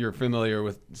you're familiar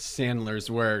with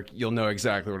Sandler's work, you'll know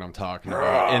exactly what I'm talking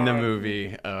about in the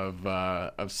movie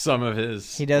of some of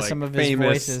his. He does some of his famous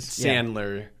voices, yeah.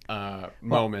 Sandler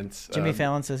moments. Jimmy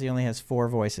Fallon says he only has 4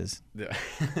 voices, Yeah.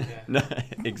 No,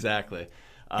 exactly.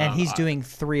 and he's doing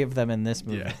 3 of them in this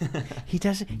movie. Yeah. He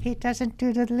doesn't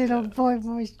do the little boy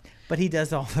voice, but he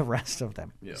does all the rest of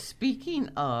them. Yeah. Speaking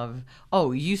of,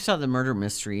 you saw the murder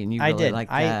mystery and you I really did.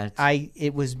 liked that.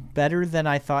 It was better than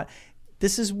I thought.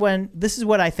 This is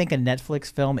what I think a Netflix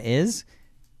film is.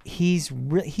 He's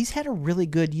had a really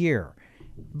good year,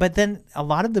 but then a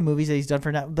lot of the movies that he's done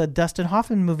for now, the Dustin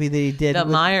Hoffman movie that he did, the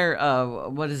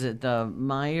with- what is it? The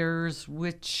Myers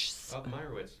Witch. Oh,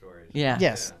 Meyerowitz stories. Yeah.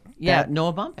 yes, Yeah. that-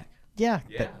 Noah Baumbach. yeah,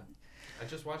 Yeah. I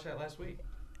just watched that last week.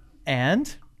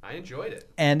 and I enjoyed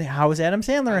it. how was Adam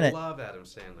Sandler in I it? love Adam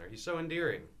Sandler. He's so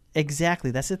endearing.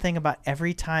 Exactly. That's the thing about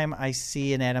every time I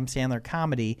see an Adam Sandler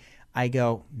comedy, I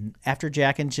go after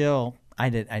Jack and Jill. I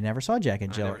never saw Jack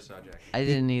and I Jill never saw Jack. I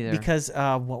didn't either. because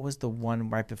what was the one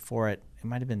right before it? It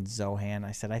might have been Zohan.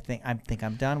 I said I think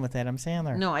I'm done with Adam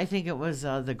Sandler. No, I think it was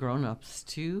the Grown Ups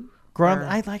too. Grown. Or-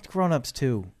 I liked Grown Ups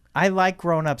too. I like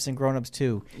Grown Ups and Grown Ups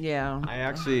too. Yeah. I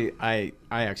actually like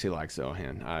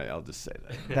Zohan. I'll just say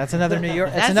that. That's another New York.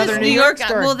 That's That's another his New York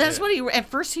story. Well, that's what he. At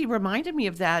first, he reminded me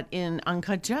of that in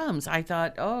Uncut Gems. I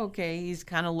thought, oh, okay, he's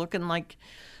kind of looking like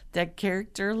that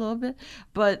character a little bit.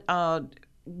 But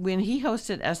when he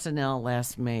hosted SNL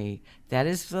last May, that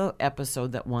is the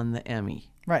episode that won the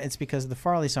Emmy. Right. It's because of the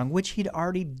Farley song, which he'd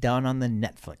already done on the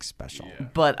Netflix special.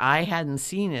 But I hadn't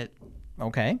seen it.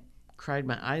 Okay. Cried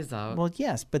my eyes out. Well,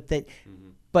 yes,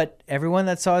 but everyone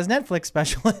that saw his Netflix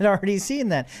special had already seen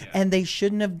that, and they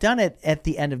shouldn't have done it at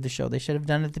the end of the show. They should have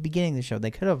done it at the beginning of the show.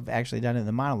 They could have actually done it in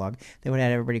the monologue. They would have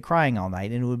had everybody crying all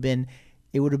night, and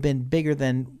it would have been bigger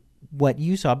than what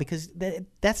you saw because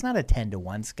that's not a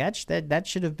 10-to-1 sketch. That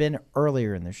should have been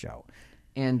earlier in the show.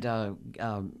 And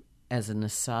as an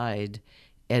aside,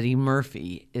 Eddie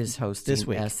Murphy is hosting This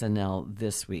week. SNL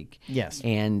this week. Yes.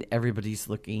 And everybody's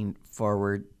looking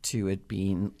forward to it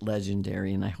being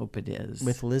legendary, and I hope it is.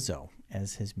 With Lizzo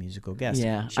as his musical guest.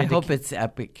 Yeah, Should I the- hope it's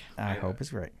epic. I hope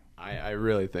it's great. I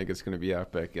really think it's going to be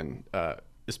epic, and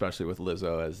especially with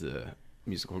Lizzo as the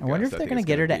musical guest. I wonder if they're think going to it's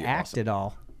get her to be act awesome. at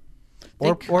all.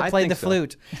 Or I play think the so.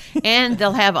 flute. And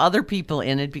they'll have other people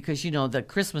in it because, the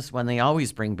Christmas one, they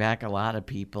always bring back a lot of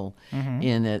people Mm-hmm.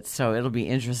 in it. So it'll be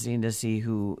interesting to see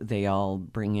who they all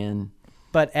bring in.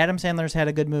 But Adam Sandler's had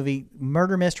a good movie.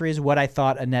 Murder Mystery is what I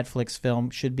thought a Netflix film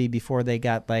should be before they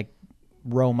got like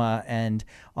Roma and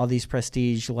all these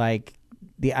prestige like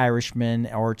The Irishman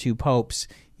or Two Popes.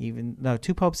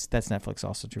 Two Popes, that's Netflix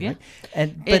also too, right?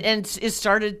 And It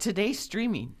started today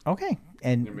streaming. okay,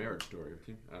 and Your Marriage Story.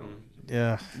 I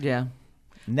don't. Yeah.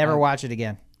 never watch it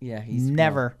again. Yeah, he's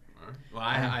Never. Well,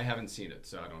 I haven't seen it,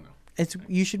 so I don't know.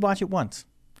 You should watch it once.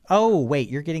 Oh wait,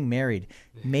 you're getting married.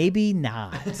 Maybe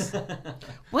not.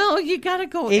 Well, you got to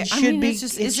go. It should be. It's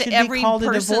just, it it's should every be called a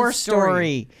person's divorce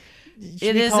story. should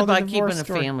It be is called about divorce keeping a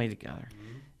story. family together.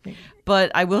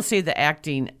 But I will say the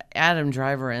acting, Adam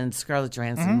Driver and Scarlett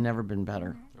Johansson have never been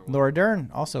better. Laura Dern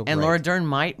also. And great. Laura Dern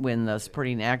might win the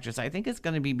supporting actress. I think it's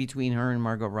going to be between her and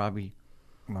Margot Robbie.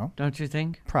 Well, Don't you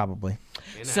think? probably.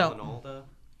 And So- Alan Alda,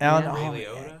 Alan, Ray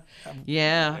Liotta.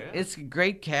 Yeah, it's a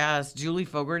great cast. Julie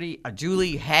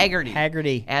Haggerty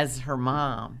Haggerty. as her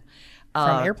mom.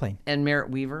 From Airplane. And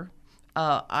Merritt Weaver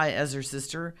as her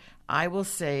sister. I will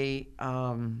say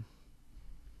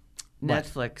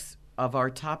Netflix, of our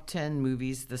top 10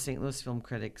 movies, the St. Louis Film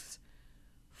Critics,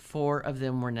 4 of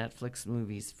them were Netflix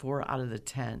movies. 4 out of the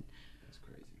 10. That's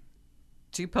crazy.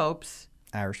 Two Popes,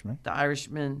 Irishman. The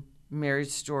Irishman, Marriage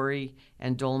Story,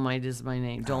 and Dolomite is My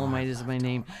Name. Dolomite is My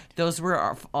Name. Those were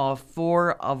our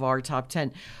 4 of our top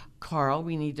 10. Carl,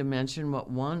 we need to mention what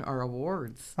won our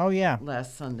awards Oh yeah.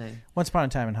 last Sunday. Once Upon a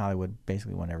Time in Hollywood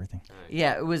basically won everything,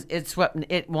 Yeah,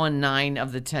 it won 9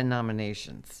 of the 10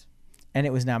 nominations. and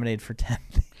it was nominated for 10.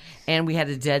 And we had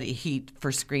a dead heat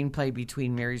for screenplay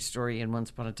between Marriage Story and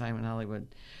Once Upon a Time in Hollywood.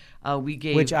 We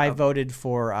gave Which I voted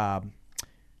for. I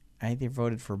either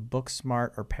voted for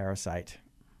Booksmart or Parasite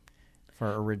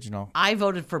for original. I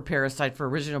voted for Parasite for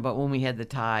original, but when we had the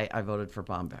tie, I voted for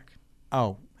Baumbach.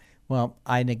 Oh, well,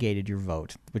 I negated your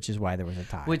vote, which is why there was a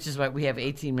tie. Which is why we have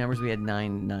 18 members. We had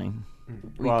 9.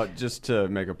 Well, just to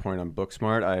make a point on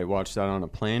Booksmart, I watched that on a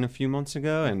plane a few months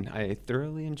ago, and I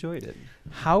thoroughly enjoyed it.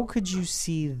 How could you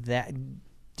see that?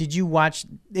 Did you watch?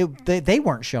 They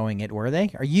weren't showing it, were they?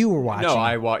 Or you were watching?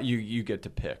 No, you get to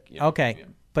pick. Yeah. Okay, Yeah.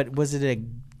 but was it a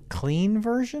clean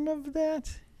version of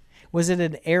that? Was it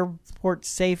an airport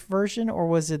safe version, or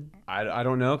was it I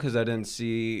don't know because I didn't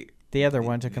see. the other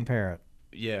one to compare it?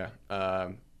 Yeah,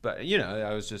 but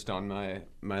I was just on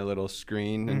my little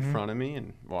screen in front of me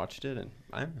and watched it, and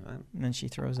And then she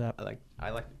throws up. I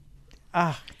like.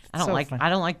 Ah, I don't so like funny. I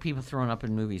don't like people throwing up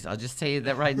in movies. I'll just tell you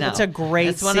that right now. It's a great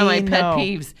It's one of my scene, pet though.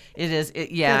 peeves. It is.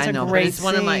 Yeah, It's I a know. But great it's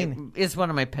one of my. scene. It's one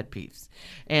of my pet peeves,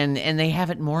 and they have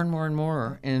it more and more and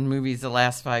more in movies the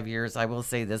last 5 years. I will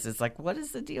say this. It's like, what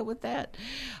is the deal with that?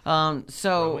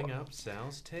 So Growing up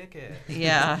sells tickets.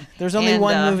 yeah, There's only And,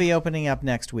 one movie opening up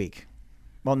next week.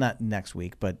 Well, not next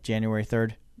week, but January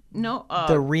 3rd. No.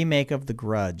 The remake of The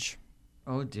Grudge.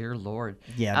 Oh dear Lord.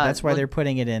 Yeah, that's why they're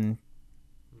putting it in.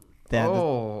 That's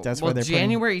why well, they're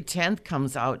January 10th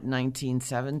comes out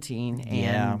 1917, putting.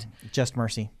 Yeah, and Just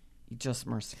Mercy. Just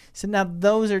Mercy. So now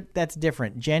that's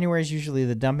different. January is usually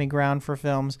the dumping ground for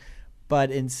films, but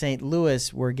in St.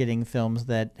 Louis, we're getting films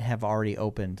that have already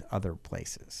opened other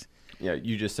places. Yeah,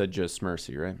 you just said Just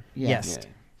Mercy, right? Yes, Yeah.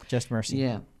 Just Mercy.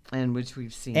 Yeah, and which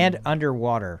we've seen. And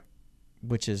Underwater,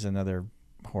 which is another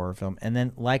horror film. And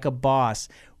then Like a Boss,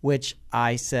 which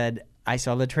I said, I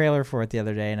saw the trailer for it the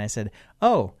other day, and I said,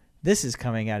 oh, this is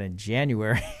coming out in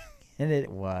January. And it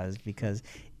was, because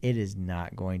it is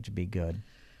not going to be good.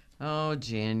 Oh,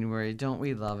 January, don't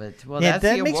we love it? Well, Yeah,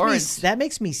 that's the awards. that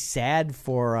makes me sad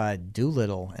for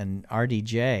Doolittle and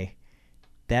RDJ.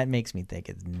 That makes me think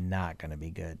it's not going to be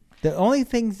good. The only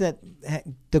things that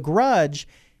The Grudge,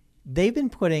 they've been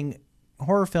putting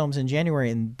horror films in January,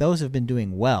 and those have been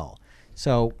doing well.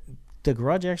 So The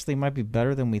Grudge actually might be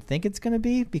better than we think it's going to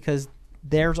be, because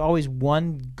there's always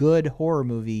one good horror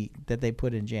movie that they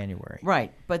put in January.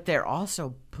 Right, but they're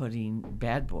also putting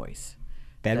Bad Boys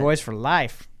Bad Boys for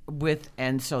Life.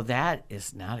 and so that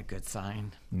is not a good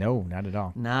sign. No, not at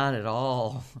all. Not at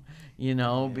all.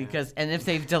 Because if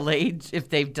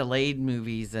they've delayed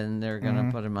movies, then they're going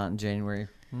to put them out in January.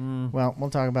 Well, we'll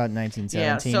talk about 1917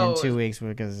 Yeah, in so- 2 weeks,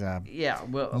 because Yeah,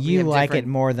 well, we you have like it different-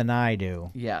 more than I do.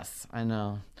 Yes, I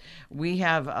know. We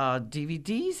have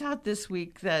DVDs out this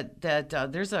week that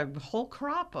there's a whole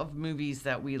crop of movies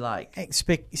that we like. Hey,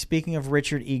 speaking of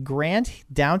Richard E. Grant,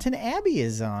 Downton Abbey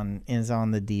is on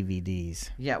the DVDs.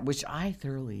 Yeah, which I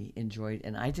thoroughly enjoyed,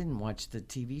 and I didn't watch the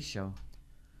TV show.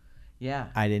 Yeah,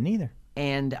 I didn't either.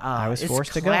 and I was forced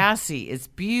it's to go. classy. It's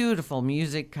beautiful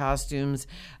music, costumes.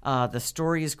 The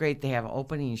story is great. They have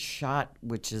opening shot,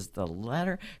 which is the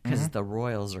letter, because the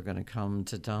royals are going to come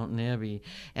to Downton Abbey.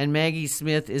 And Maggie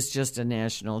Smith is just a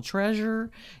national treasure,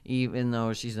 even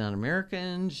though she's not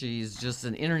American. She's just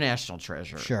an international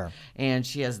treasure. Sure. And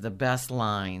she has the best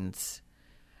lines.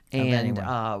 Of And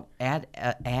anyone. Ad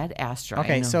Astra. I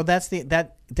Okay, know. so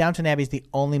that Downton Abbey is the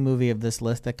only movie of this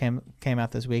list that came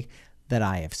out this week that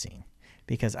I have seen,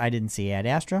 because I didn't see Ad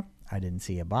Astra, I didn't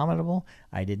see Abominable,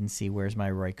 I didn't see Where's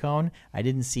My Roy Cohn, I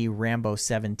didn't see Rambo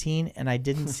 17, and I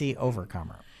didn't see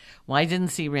Overcomer. Well, I didn't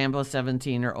see Rambo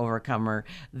 17 or Overcomer.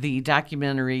 The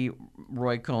documentary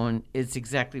Roy Cohn is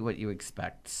exactly what you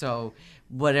expect. So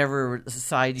whatever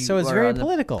side you So it's are very on the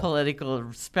political.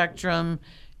 political spectrum,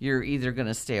 you're either going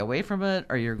to stay away from it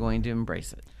or you're going to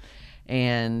embrace it.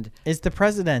 And Is the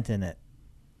president in it?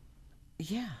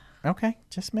 yeah, Okay,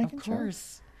 just making of sure.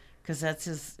 course, because that's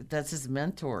his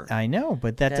mentor. I know,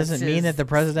 but that That's doesn't mean his that the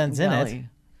president's in it. valley.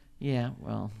 Yeah,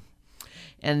 well,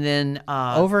 and then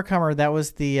Overcomer, that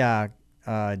was the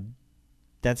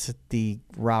that's the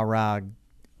rah-rah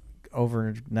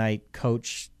overnight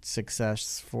coach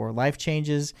success for Life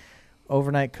Changes.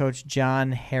 Overnight coach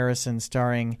John Harrison,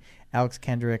 starring Alex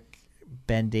Kendrick,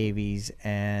 Ben Davies,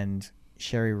 and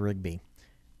Sherry Rigby.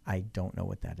 I don't know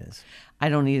what that is. I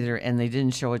don't either, and they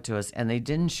didn't show it to us, and they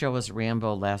didn't show us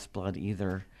Rambo: Last Blood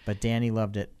either. But Danny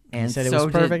loved it. And he said it so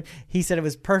was did- perfect. He said it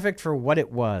was perfect for what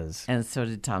it was. And so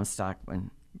did Tom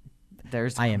Stockman.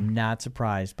 I am not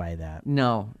surprised by that.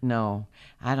 No,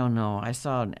 I don't know. I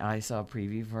saw a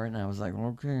preview for it, and I was like,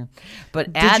 okay. But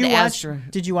Did Ad you watch? Astra,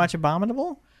 Did you watch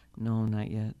Abominable? no, not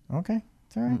yet. Okay,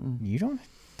 it's all right. You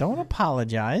don't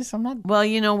apologize. I'm not.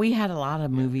 Well, we had a lot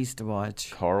of movies to watch.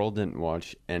 Carl didn't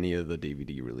watch any of the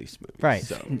DVD release movies, Right.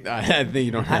 So I think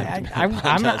you don't have to.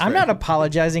 I'm not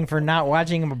apologizing for not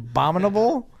watching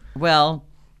Abominable. Well,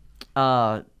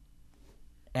 Ad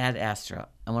Astra.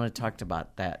 I want to talk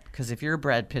about that because if you're a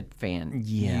Brad Pitt fan,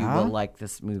 Yeah. you will like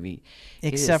this movie.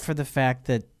 Except for the fact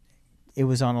that it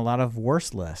was on a lot of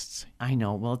worst lists. I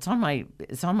know. Well, it's on my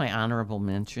honorable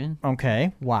mention.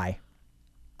 Okay, why?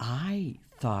 I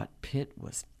thought Pitt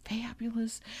was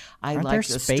fabulous. I Aren't like there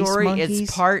the space story.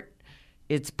 monkeys?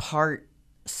 It's part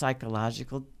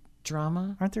psychological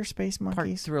drama, Aren't there space part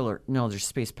monkeys? thriller. No, there's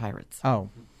space pirates. Oh,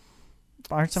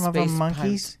 aren't some of Space them monkeys?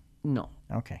 pirates. No,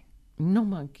 Okay, no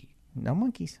monkey. no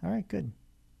monkeys. All right, good.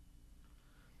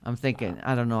 I'm thinking.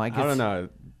 I don't know. I guess. I don't know.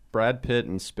 Brad Pitt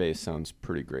in space sounds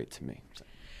pretty great to me.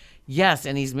 Yes,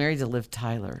 and he's married to Liv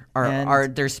Tyler. And- Or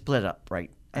they're split up,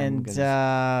 right? And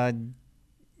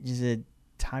is it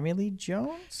Tommy Lee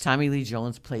Jones? Tommy Lee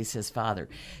Jones plays his father.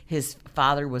 His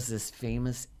father was this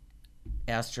famous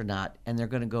astronaut, and they're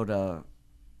going to go to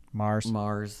Mars.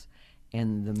 Mars,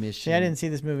 and the mission. See, I didn't see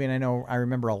this movie, and I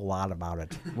remember a lot about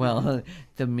it. Well,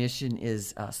 the mission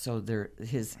is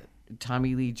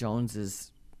Tommy Lee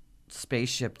Jones's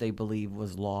spaceship, they believe,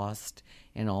 was lost,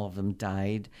 and all of them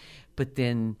died. But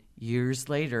then years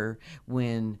later,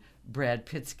 when Brad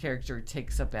Pitt's character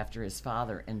takes up after his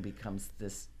father and becomes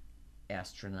this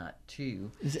astronaut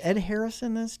too. Is Ed Harris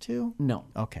in this too? No,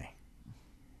 Okay.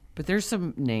 but there's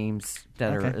some names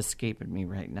that are Okay. escaping me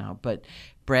right now. But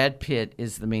Brad Pitt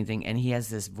is the main thing, and he has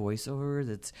this voiceover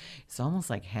it's almost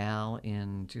like Hal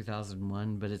in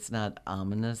 2001, but it's not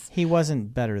ominous. He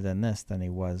wasn't better than this than he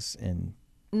was in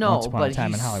No, Once Upon a but Time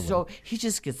in he's Hollywood. he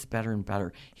just gets better and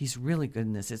better. He's really good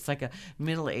in this. It's like a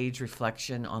middle-age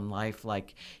reflection on life.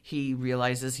 Like he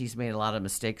realizes he's made a lot of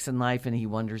mistakes in life, and he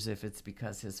wonders if it's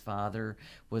because his father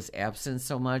was absent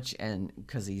so much, and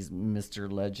because he's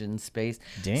Mr. Legend Space.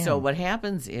 Damn. So what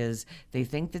happens is they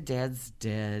think the dad's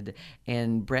dead,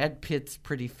 and Brad Pitt's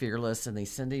pretty fearless, and they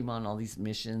send him on all these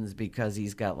missions because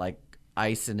he's got like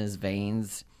ice in his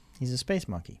veins. He's a space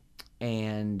monkey.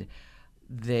 And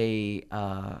they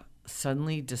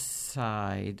suddenly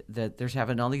decide that there's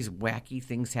having all these wacky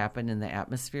things happen in the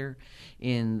atmosphere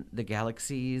in the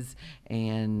galaxies,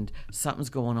 and something's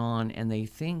going on, and they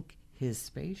think his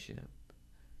spaceship,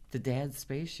 the dad's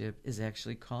spaceship, is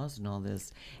actually causing all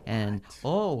this. And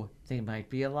they might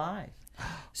be alive.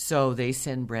 So they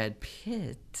send Brad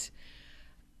Pitt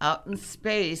out in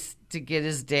space to get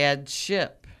his dad's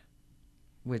ship,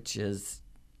 which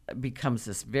becomes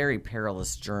this very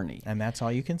perilous journey, And that's all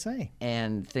you can say.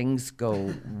 and things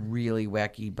go really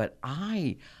wacky. But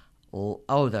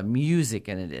the music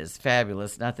in it is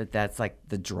fabulous. Not that that's like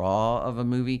the draw of a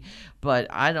movie, but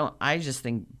I just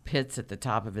think Pitt's at the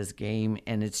top of his game,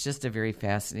 and it's just a very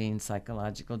fascinating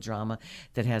psychological drama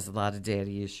that has a lot of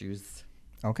daddy issues.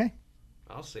 Okay.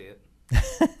 I'll see it.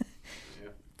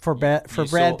 For Brad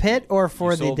sold- Pitt, or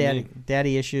for you the sold me.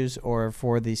 daddy issues, or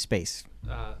for the space?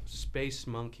 Space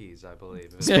Monkeys, I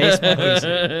believe. Space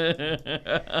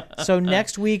monkeys. So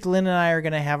next week, Lynn and I are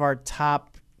going to have our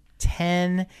top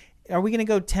 10. Are we going to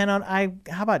go 10 on?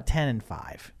 How about 10 and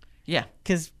 5? Yeah.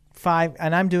 Because 5,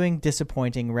 and I'm doing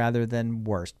disappointing rather than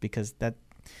worst, because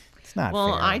it's not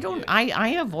Well, fair. I don't. I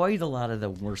avoid a lot of the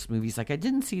worst movies. Like I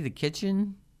didn't see The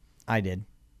Kitchen. I did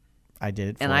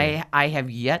it for And you. I have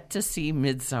yet to see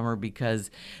Midsummer because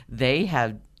they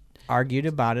have Argued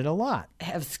about it a lot.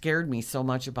 scared me so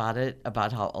much about it,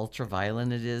 about how ultra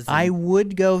violent it is. I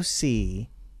would go see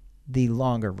the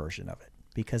longer version of it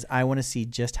because I want to see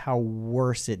just how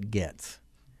worse it gets.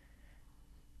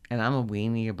 And I'm a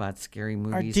weenie about scary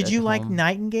movies. Did at you like home.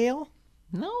 Nightingale?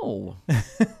 No.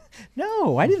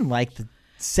 No, I didn't like the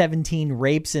 17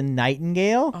 rapes in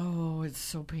Nightingale. Oh, it's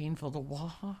so painful to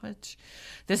watch.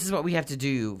 This is what we have to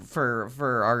do for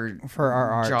our art.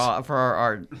 for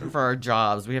our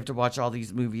jobs. We have to watch all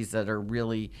these movies that are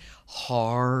really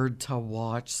hard to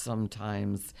watch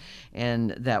sometimes.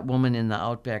 And that woman in the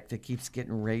outback that keeps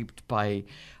getting raped by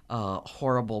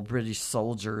horrible British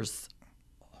soldiers.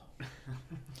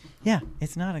 Yeah,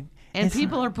 it's not a. And it's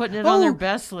people not- are putting it on their Oh,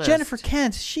 best list. Jennifer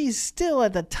Kent, she's still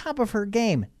at the top of her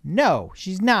game. No,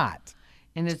 she's not.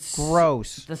 And it's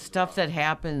Gross. The stuff that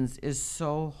happens is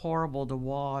so horrible to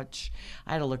watch.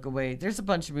 I had to look away. There's a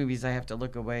bunch of movies I have to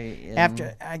look away in.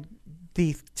 After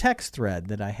the text thread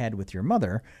that I had with your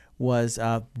mother was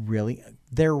really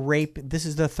their rape. This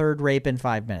is the third rape in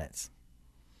 5 minutes.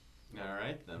 All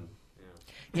right, then.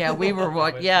 Yeah, we were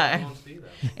what? Yeah. won't see that.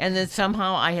 And then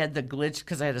somehow I had the glitch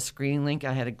because I had a screen link.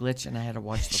 I had a glitch and I had to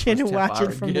watch the She had to first watch half hour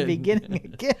it from the again. beginning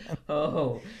again.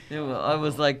 Oh, I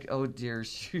was like, oh dear,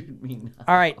 shoot me now.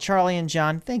 All right, Charlie and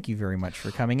John, thank you very much for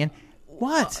coming in.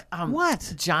 What?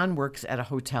 What? John works at a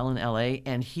hotel in L.A.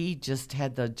 and he just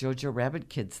had the Jojo Rabbit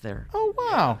kids there. Oh,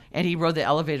 wow. And he rode the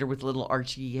elevator with little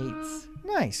Archie Yates.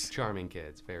 Nice. Charming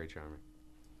kids, very charming.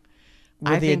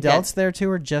 Were the adults there too,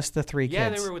 or just the 3 kids? Yeah,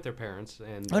 they were with their parents.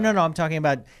 And Oh no, I'm talking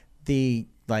about the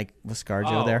was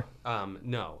ScarJo there?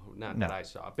 No, not that I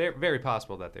saw. Very, very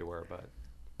possible that they were,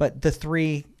 But the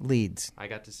 3 leads. I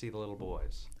got to see the little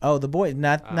boys. Oh, the boys,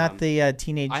 not the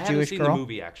teenage I Jewish haven't seen girl. the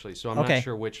movie actually, so I'm not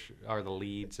sure which are the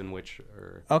leads and which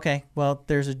are. Okay, well,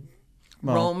 there's a.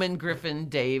 Well, Roman Griffin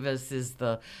Davis is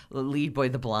the lead boy,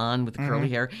 the blonde with the curly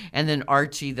hair. And then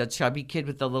Archie, the chubby kid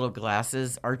with the little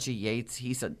glasses, Archie Yates.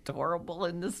 He's adorable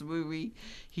in this movie.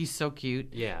 He's so cute.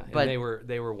 Yeah, but and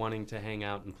they were wanting to hang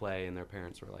out and play, and their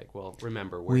parents were like, "Well,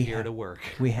 remember, we're here to work."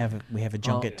 We have a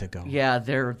junket to go. Yeah,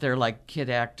 they're like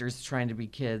kid actors trying to be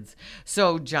kids.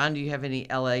 So, John, do you have any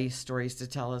LA stories to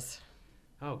tell us?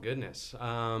 Oh goodness.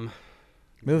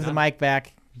 Move the mic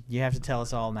back. You have to tell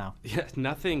us all now. Yeah,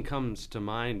 nothing comes to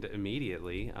mind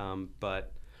immediately.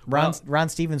 But Ron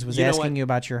Stevens was asking you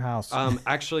about your house.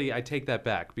 Actually, I take that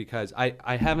back because I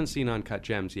haven't seen Uncut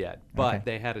Gems yet, but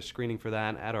they had a screening for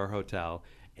that at our hotel.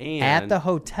 And at the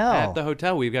hotel? At the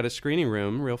hotel. We've got a screening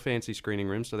room, real fancy screening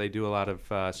room, so they do a lot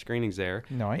of screenings there.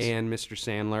 Nice. And Mr.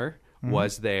 Sandler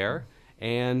was there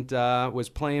and was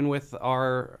playing with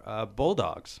our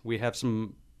bulldogs. We have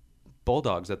some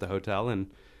bulldogs at the hotel,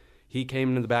 and he came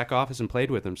into the back office and played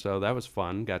with them, so that was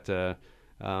fun. Got to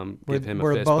give him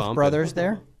a fist bump. Were both brothers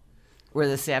there? Were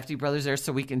the Safdie brothers there,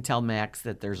 so we can tell Max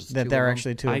that there's that there are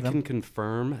actually 2 of them? I can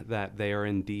confirm that they are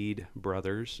indeed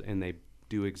brothers, and they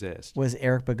do exist. Was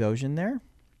Eric Bogosian there?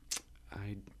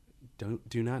 I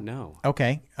do not know.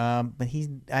 Okay, but he's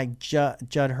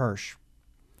Judd Hirsch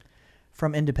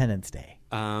from Independence Day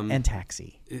and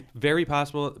Taxi. Very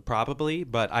possible, probably,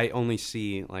 but I only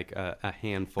see like a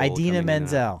handful. Idina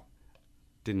Menzel.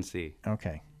 Didn't see.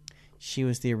 Okay. She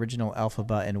was the original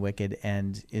Elphaba in Wicked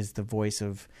and is the voice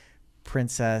of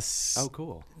Princess... Oh,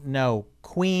 cool. No,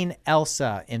 Queen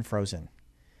Elsa in Frozen.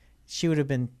 She would have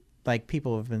been, like,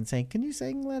 people have been saying, can you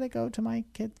sing Let It Go to my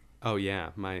kid? Oh, yeah.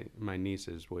 My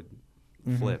nieces would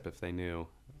flip if they knew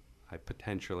I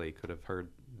potentially could have heard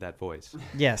that voice.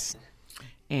 Yes.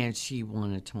 And she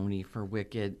won a Tony for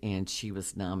Wicked, and she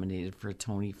was nominated for a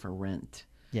Tony for Rent.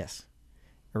 Yes.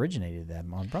 Originated that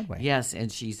on Broadway. Yes, and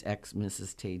she's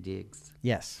ex-Mrs. Taye Diggs.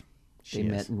 Yes. They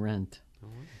met in Rent.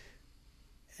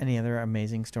 Any other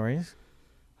amazing stories?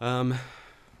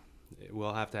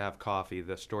 We'll have to have coffee.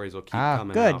 The stories will keep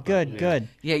coming out. Good.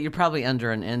 Yeah, you're probably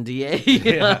under an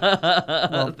NDA.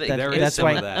 Well, There is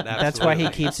some of that. That's why he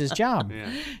keeps his job.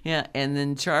 Yeah, and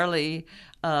then Charlie,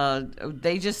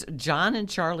 John and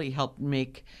Charlie helped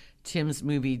make Tim's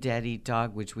movie Dad Eat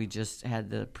Dog, which we just had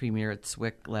the premiere at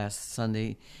Swick last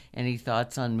Sunday. Any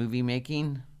thoughts on movie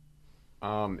making?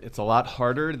 It's a lot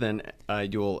harder than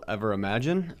you'll ever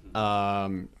imagine.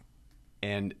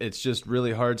 And it's just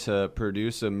really hard to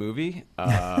produce a movie.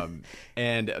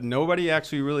 And nobody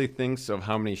actually really thinks of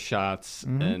how many shots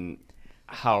and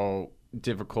how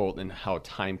difficult and how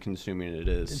time consuming it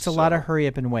is. It's a lot of hurry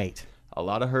up and wait. A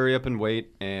lot of hurry up and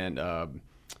wait. And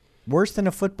worse than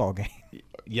a football game.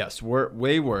 Yes,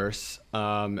 way worse.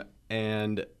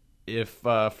 And if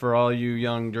for all you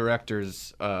young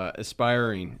directors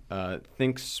aspiring,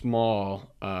 think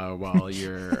small while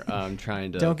you're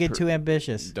trying to. Don't get too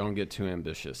ambitious. Don't get too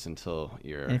ambitious until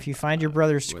you're. And if you find your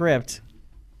brother's script,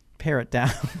 pare it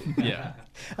down. Yeah.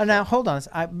 Now hold on.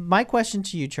 My question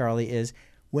to you, Charlie, is: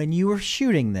 when you were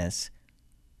shooting this,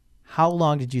 how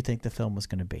long did you think the film was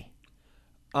going to be?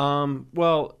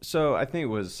 Well, so I think it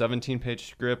was 17-page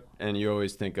script, and you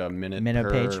always think a minute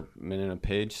a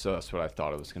page. So that's what I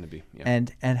thought it was going to be. Yeah.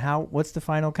 And how? What's the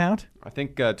final count? I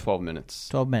think 12 minutes.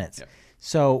 12 minutes. Yeah.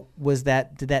 So did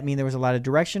that mean there was a lot of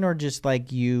direction, or just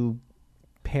like you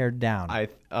pared down?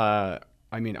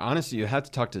 I mean, honestly, you had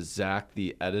to talk to Zach,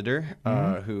 the editor,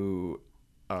 who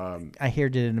I hear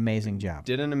did an amazing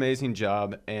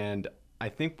job. And I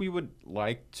think we would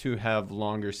like to have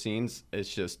longer scenes.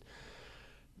 It's just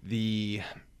the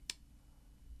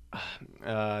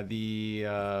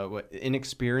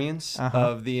inexperience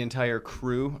of the entire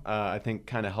crew, I think,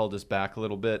 kind of held us back a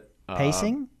little bit.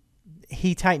 Pacing?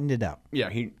 He tightened it up. Yeah,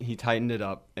 he tightened it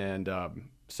up, and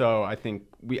so I think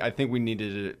we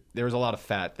needed it. There was a lot of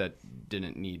fat that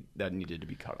needed to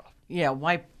be cut off. Yeah,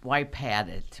 why pad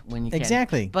it when you can?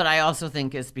 Exactly. But I also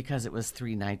think it's because it was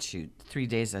 3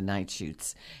 days of night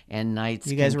shoots, and nights.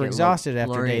 You guys can were get exhausted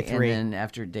after blurry, day 3. and then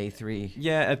after day 3.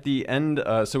 Yeah, at the end,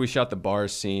 so we shot the bar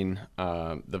scene,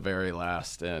 the very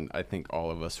last, and I think all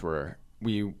of us were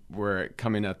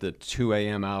coming at the 2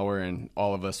 a.m. hour, and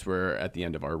all of us were at the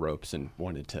end of our ropes and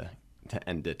wanted to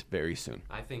end it very soon.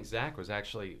 I think Zach was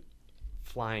actually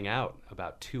flying out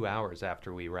about 2 hours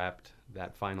after we wrapped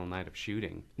that final night of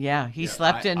shooting. Yeah, he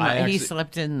slept in. I He actually-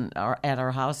 slept in at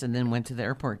our house and then went to the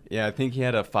airport. Yeah, I think he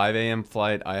had a 5 a.m.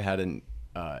 flight. I had an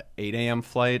 8 a.m.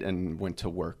 flight and went to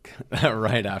work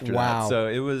right after Wow. that. So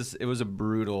it was a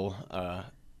brutal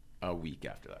a week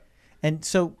after that. And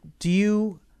so, do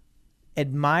you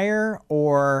admire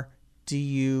or do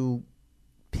you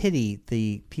pity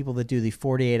the people that do the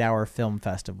 48-hour film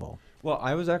festival? Well,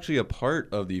 I was actually a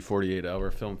part of the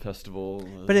 48-hour film festival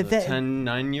But at that-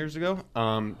 9 years ago.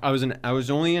 I was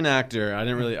only an actor. I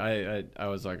didn't really. I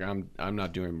was like, I'm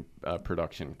not doing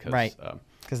production because Right.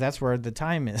 Because that's where the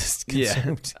time is yeah.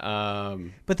 consumed.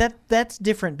 But But that's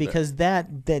different because that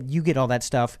you get all that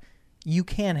stuff. You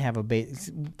can have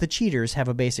the cheaters have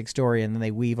a basic story and then they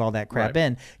weave all that crap Right.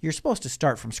 in. You're supposed to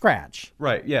start from scratch.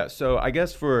 Right, yeah. So I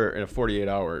guess for a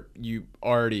 48-hour, you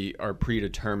already are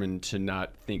predetermined to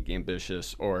not think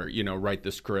ambitious or, write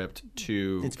the script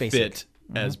to It's basic. fit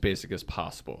as basic as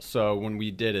possible. So when we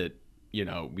did it,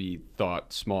 we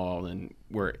thought small and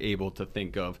were able to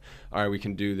think of, all right, we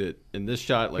can do that in this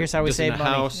shot, like Here's how we just in save the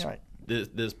money. house, Right.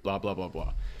 this blah, blah, blah,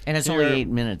 blah. And it's Here- only 8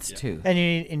 minutes too. And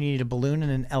you need a balloon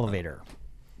and an elevator.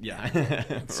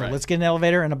 Yeah. So Right. let's get an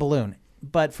elevator and a balloon.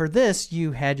 But for this,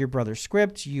 you had your brother's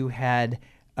script. You had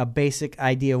a basic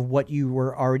idea of what you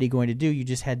were already going to do. You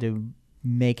just had to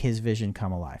make his vision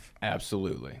come alive.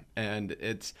 Absolutely, and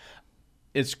it's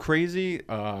crazy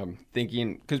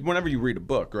thinking, because whenever you read a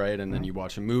book, right, and then you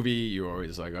watch a movie, you're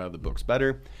always like, oh, the book's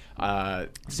better. Same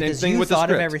Because thing you with thought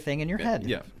the of script. everything in your head.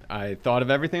 Yeah, I thought of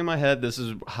everything in my head. This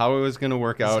is how it was going to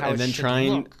work out, how and it then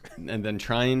should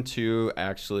trying to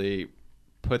actually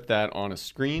put that on a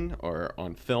screen or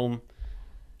on film,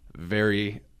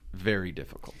 very, very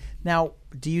difficult. Now,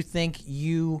 do you think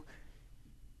you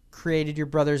created your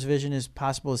brother's vision as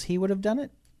possible as he would have done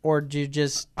it? Or do you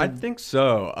just... I think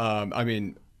so. I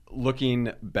mean,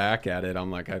 looking back at it,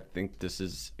 I'm like, I think this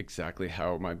is exactly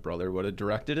how my brother would have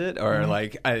directed it, or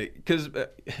because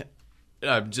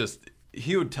I'm just.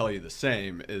 He would tell you the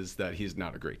same, is that he's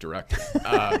not a great director.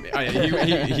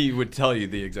 He would tell you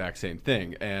the exact same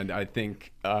thing, and I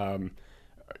think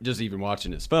just even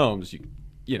watching his films,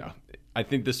 I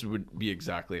think this would be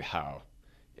exactly how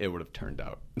it would have turned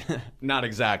out. Not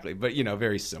exactly, but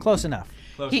very similar. Close enough.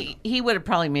 He would have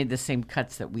probably made the same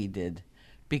cuts that we did,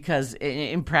 because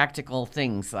in practical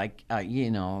things like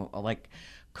like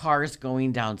cars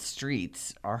going down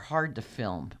streets are hard to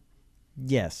film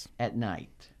Yes. at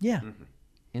night Yeah.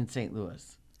 in St.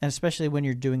 Louis. And especially when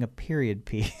you're doing a period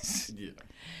piece. Yeah.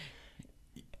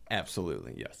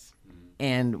 Absolutely, yes.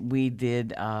 And we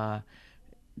did have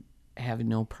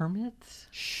no permits.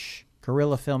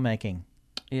 Guerrilla filmmaking.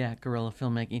 Yeah, guerrilla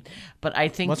filmmaking. But I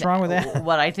think What's wrong with that?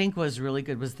 What I think was really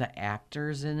good was the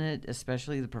actors in it,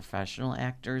 especially the professional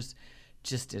actors,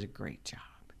 just did a great job.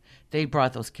 They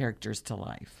brought those characters to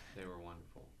life. They were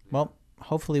wonderful. Well,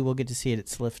 hopefully we'll get to see it at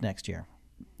SLIF next year.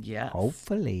 Yeah.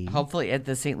 Hopefully. Hopefully at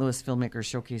the St. Louis Filmmakers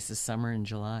Showcase this summer in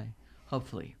July.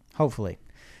 Hopefully. Hopefully.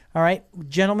 All right.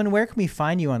 Gentlemen, where can we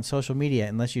find you on social media,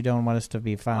 unless you don't want us to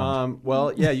be found?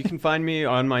 Well, yeah, you can find me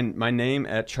on my name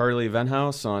at Charlie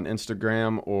Venhouse on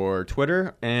Instagram or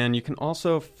Twitter, and you can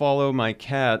also follow my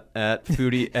cat at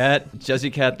foodie at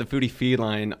Jessie Cat the Foodie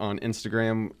Feline on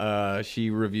Instagram.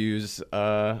 She reviews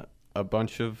a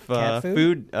bunch of Cat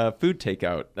food? food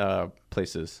takeout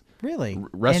places, Really?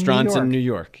 restaurants in New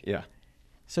York? York. Yeah.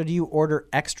 So do you order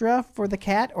extra for the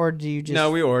cat, or do you just...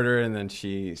 No, we order, and then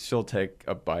she'll take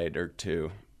a bite or two,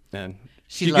 and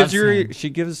She gives loves him. she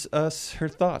gives us her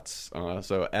thoughts.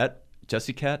 So at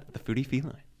Jessie Cat the Foodie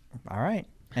Feline. All right.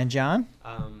 And John?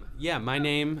 Yeah, my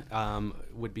name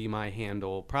would be my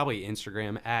handle, probably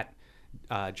Instagram at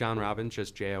John Robbins,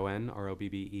 just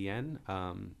JONROBBEN.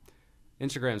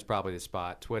 Instagram's probably the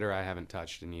spot. Twitter I haven't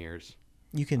touched in years.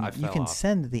 You can I fell off.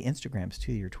 send the Instagrams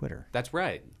to your Twitter, That's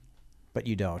right. but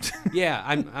you don't. Yeah,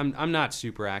 I'm not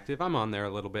super active. I'm on there a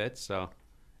little bit, so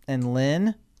And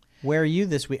Lynn, where are you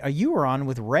this week? You were on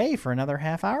with Ray for another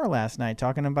half hour last night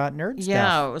talking about nerd stuff.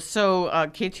 Yeah. So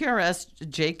KTRS,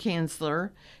 Jay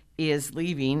Kanzler is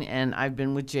leaving, and I've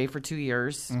been with Jay for 2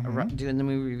 years doing the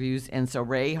movie reviews. And so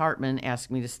Ray Hartman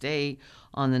asked me to stay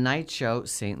on the night show,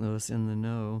 St. Louis in the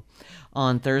Know,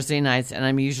 on Thursday nights, and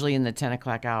I'm usually in the 10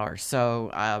 o'clock hour.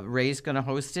 So Ray's going to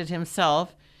host it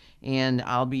himself, and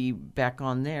I'll be back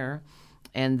on there.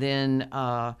 And then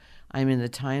I'm in the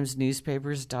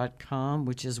timesnewspapers.com,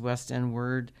 which is West End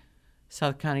Word,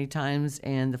 South County Times,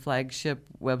 and the flagship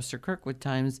Webster Kirkwood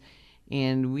Times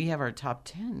And we have our top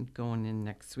 10 going in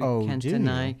next week. Oh, Kent do and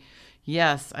you? I.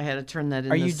 Yes, I had to turn that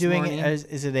in. Are you this doing morning.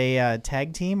 is it a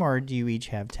tag team, or do you each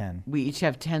have 10? We each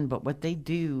have 10, but what they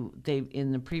do, they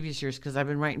in the previous years, because I've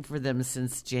been writing for them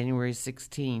since January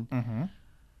 16,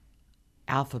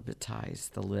 alphabetize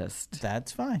the list.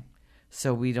 That's fine.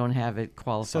 So we don't have it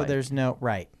qualified. So there's no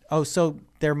right. Oh, so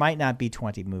there might not be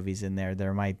 20 movies in there.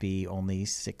 There might be only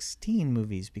 16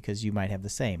 movies because you might have the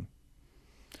same.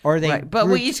 Or they right, but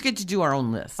we grouped- each get to do our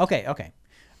own list. Okay. All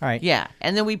right. Yeah,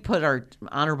 and then we put our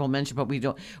honorable mention, but we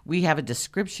don't. We have a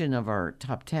description of our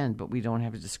top 10, but we don't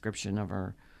have a description of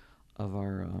our.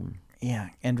 Yeah,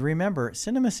 and remember,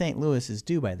 Cinema St. Louis is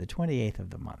due by the 28th of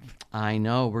the month. I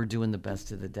know we're doing the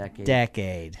best of the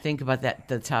decade. Think about that.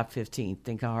 The top 15.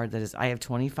 Think how hard that is. I have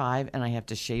 25, and I have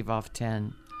to shave off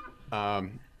 10.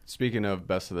 Speaking of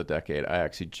best of the decade, I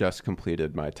actually just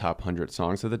completed my top 100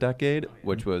 songs of the decade,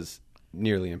 which was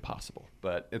nearly impossible,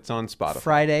 but it's on Spotify.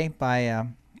 Friday by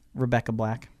Rebecca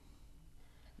Black.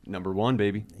 Number 1,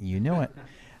 baby. You know it.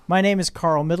 My name is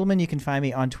Carl Middleman. You can find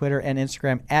me on Twitter and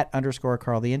Instagram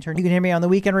 @_Carl the Intern. You can hear me on the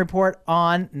Weekend Report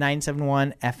on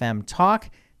 971 FM Talk.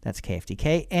 That's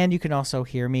KFTK. And you can also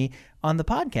hear me on the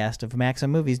podcast of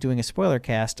Maxim Movies doing a spoiler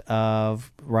cast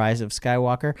of Rise of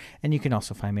Skywalker. And you can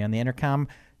also find me on the Intercom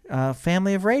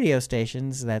family of radio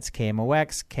stations. That's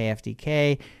KMOX,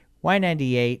 KFTK,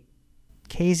 Y98,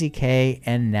 KZK,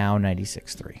 and now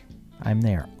 96.3. I'm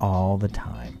there all the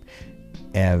time.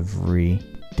 Every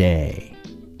day.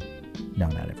 No,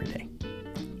 not every day.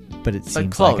 But it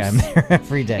seems close. like I'm there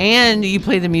every day. And you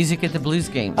play the music at the Blues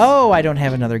games. Oh, I don't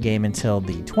have another game until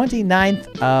the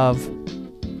 29th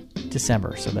of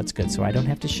December, so that's good. So I don't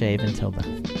have to shave until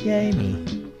then. Yay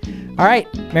me. All right.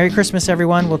 Merry Christmas,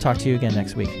 everyone. We'll talk to you again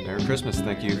next week. Merry Christmas.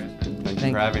 Thank you. Thank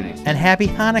you for having us. And Happy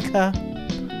Hanukkah.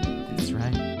 That's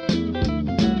right.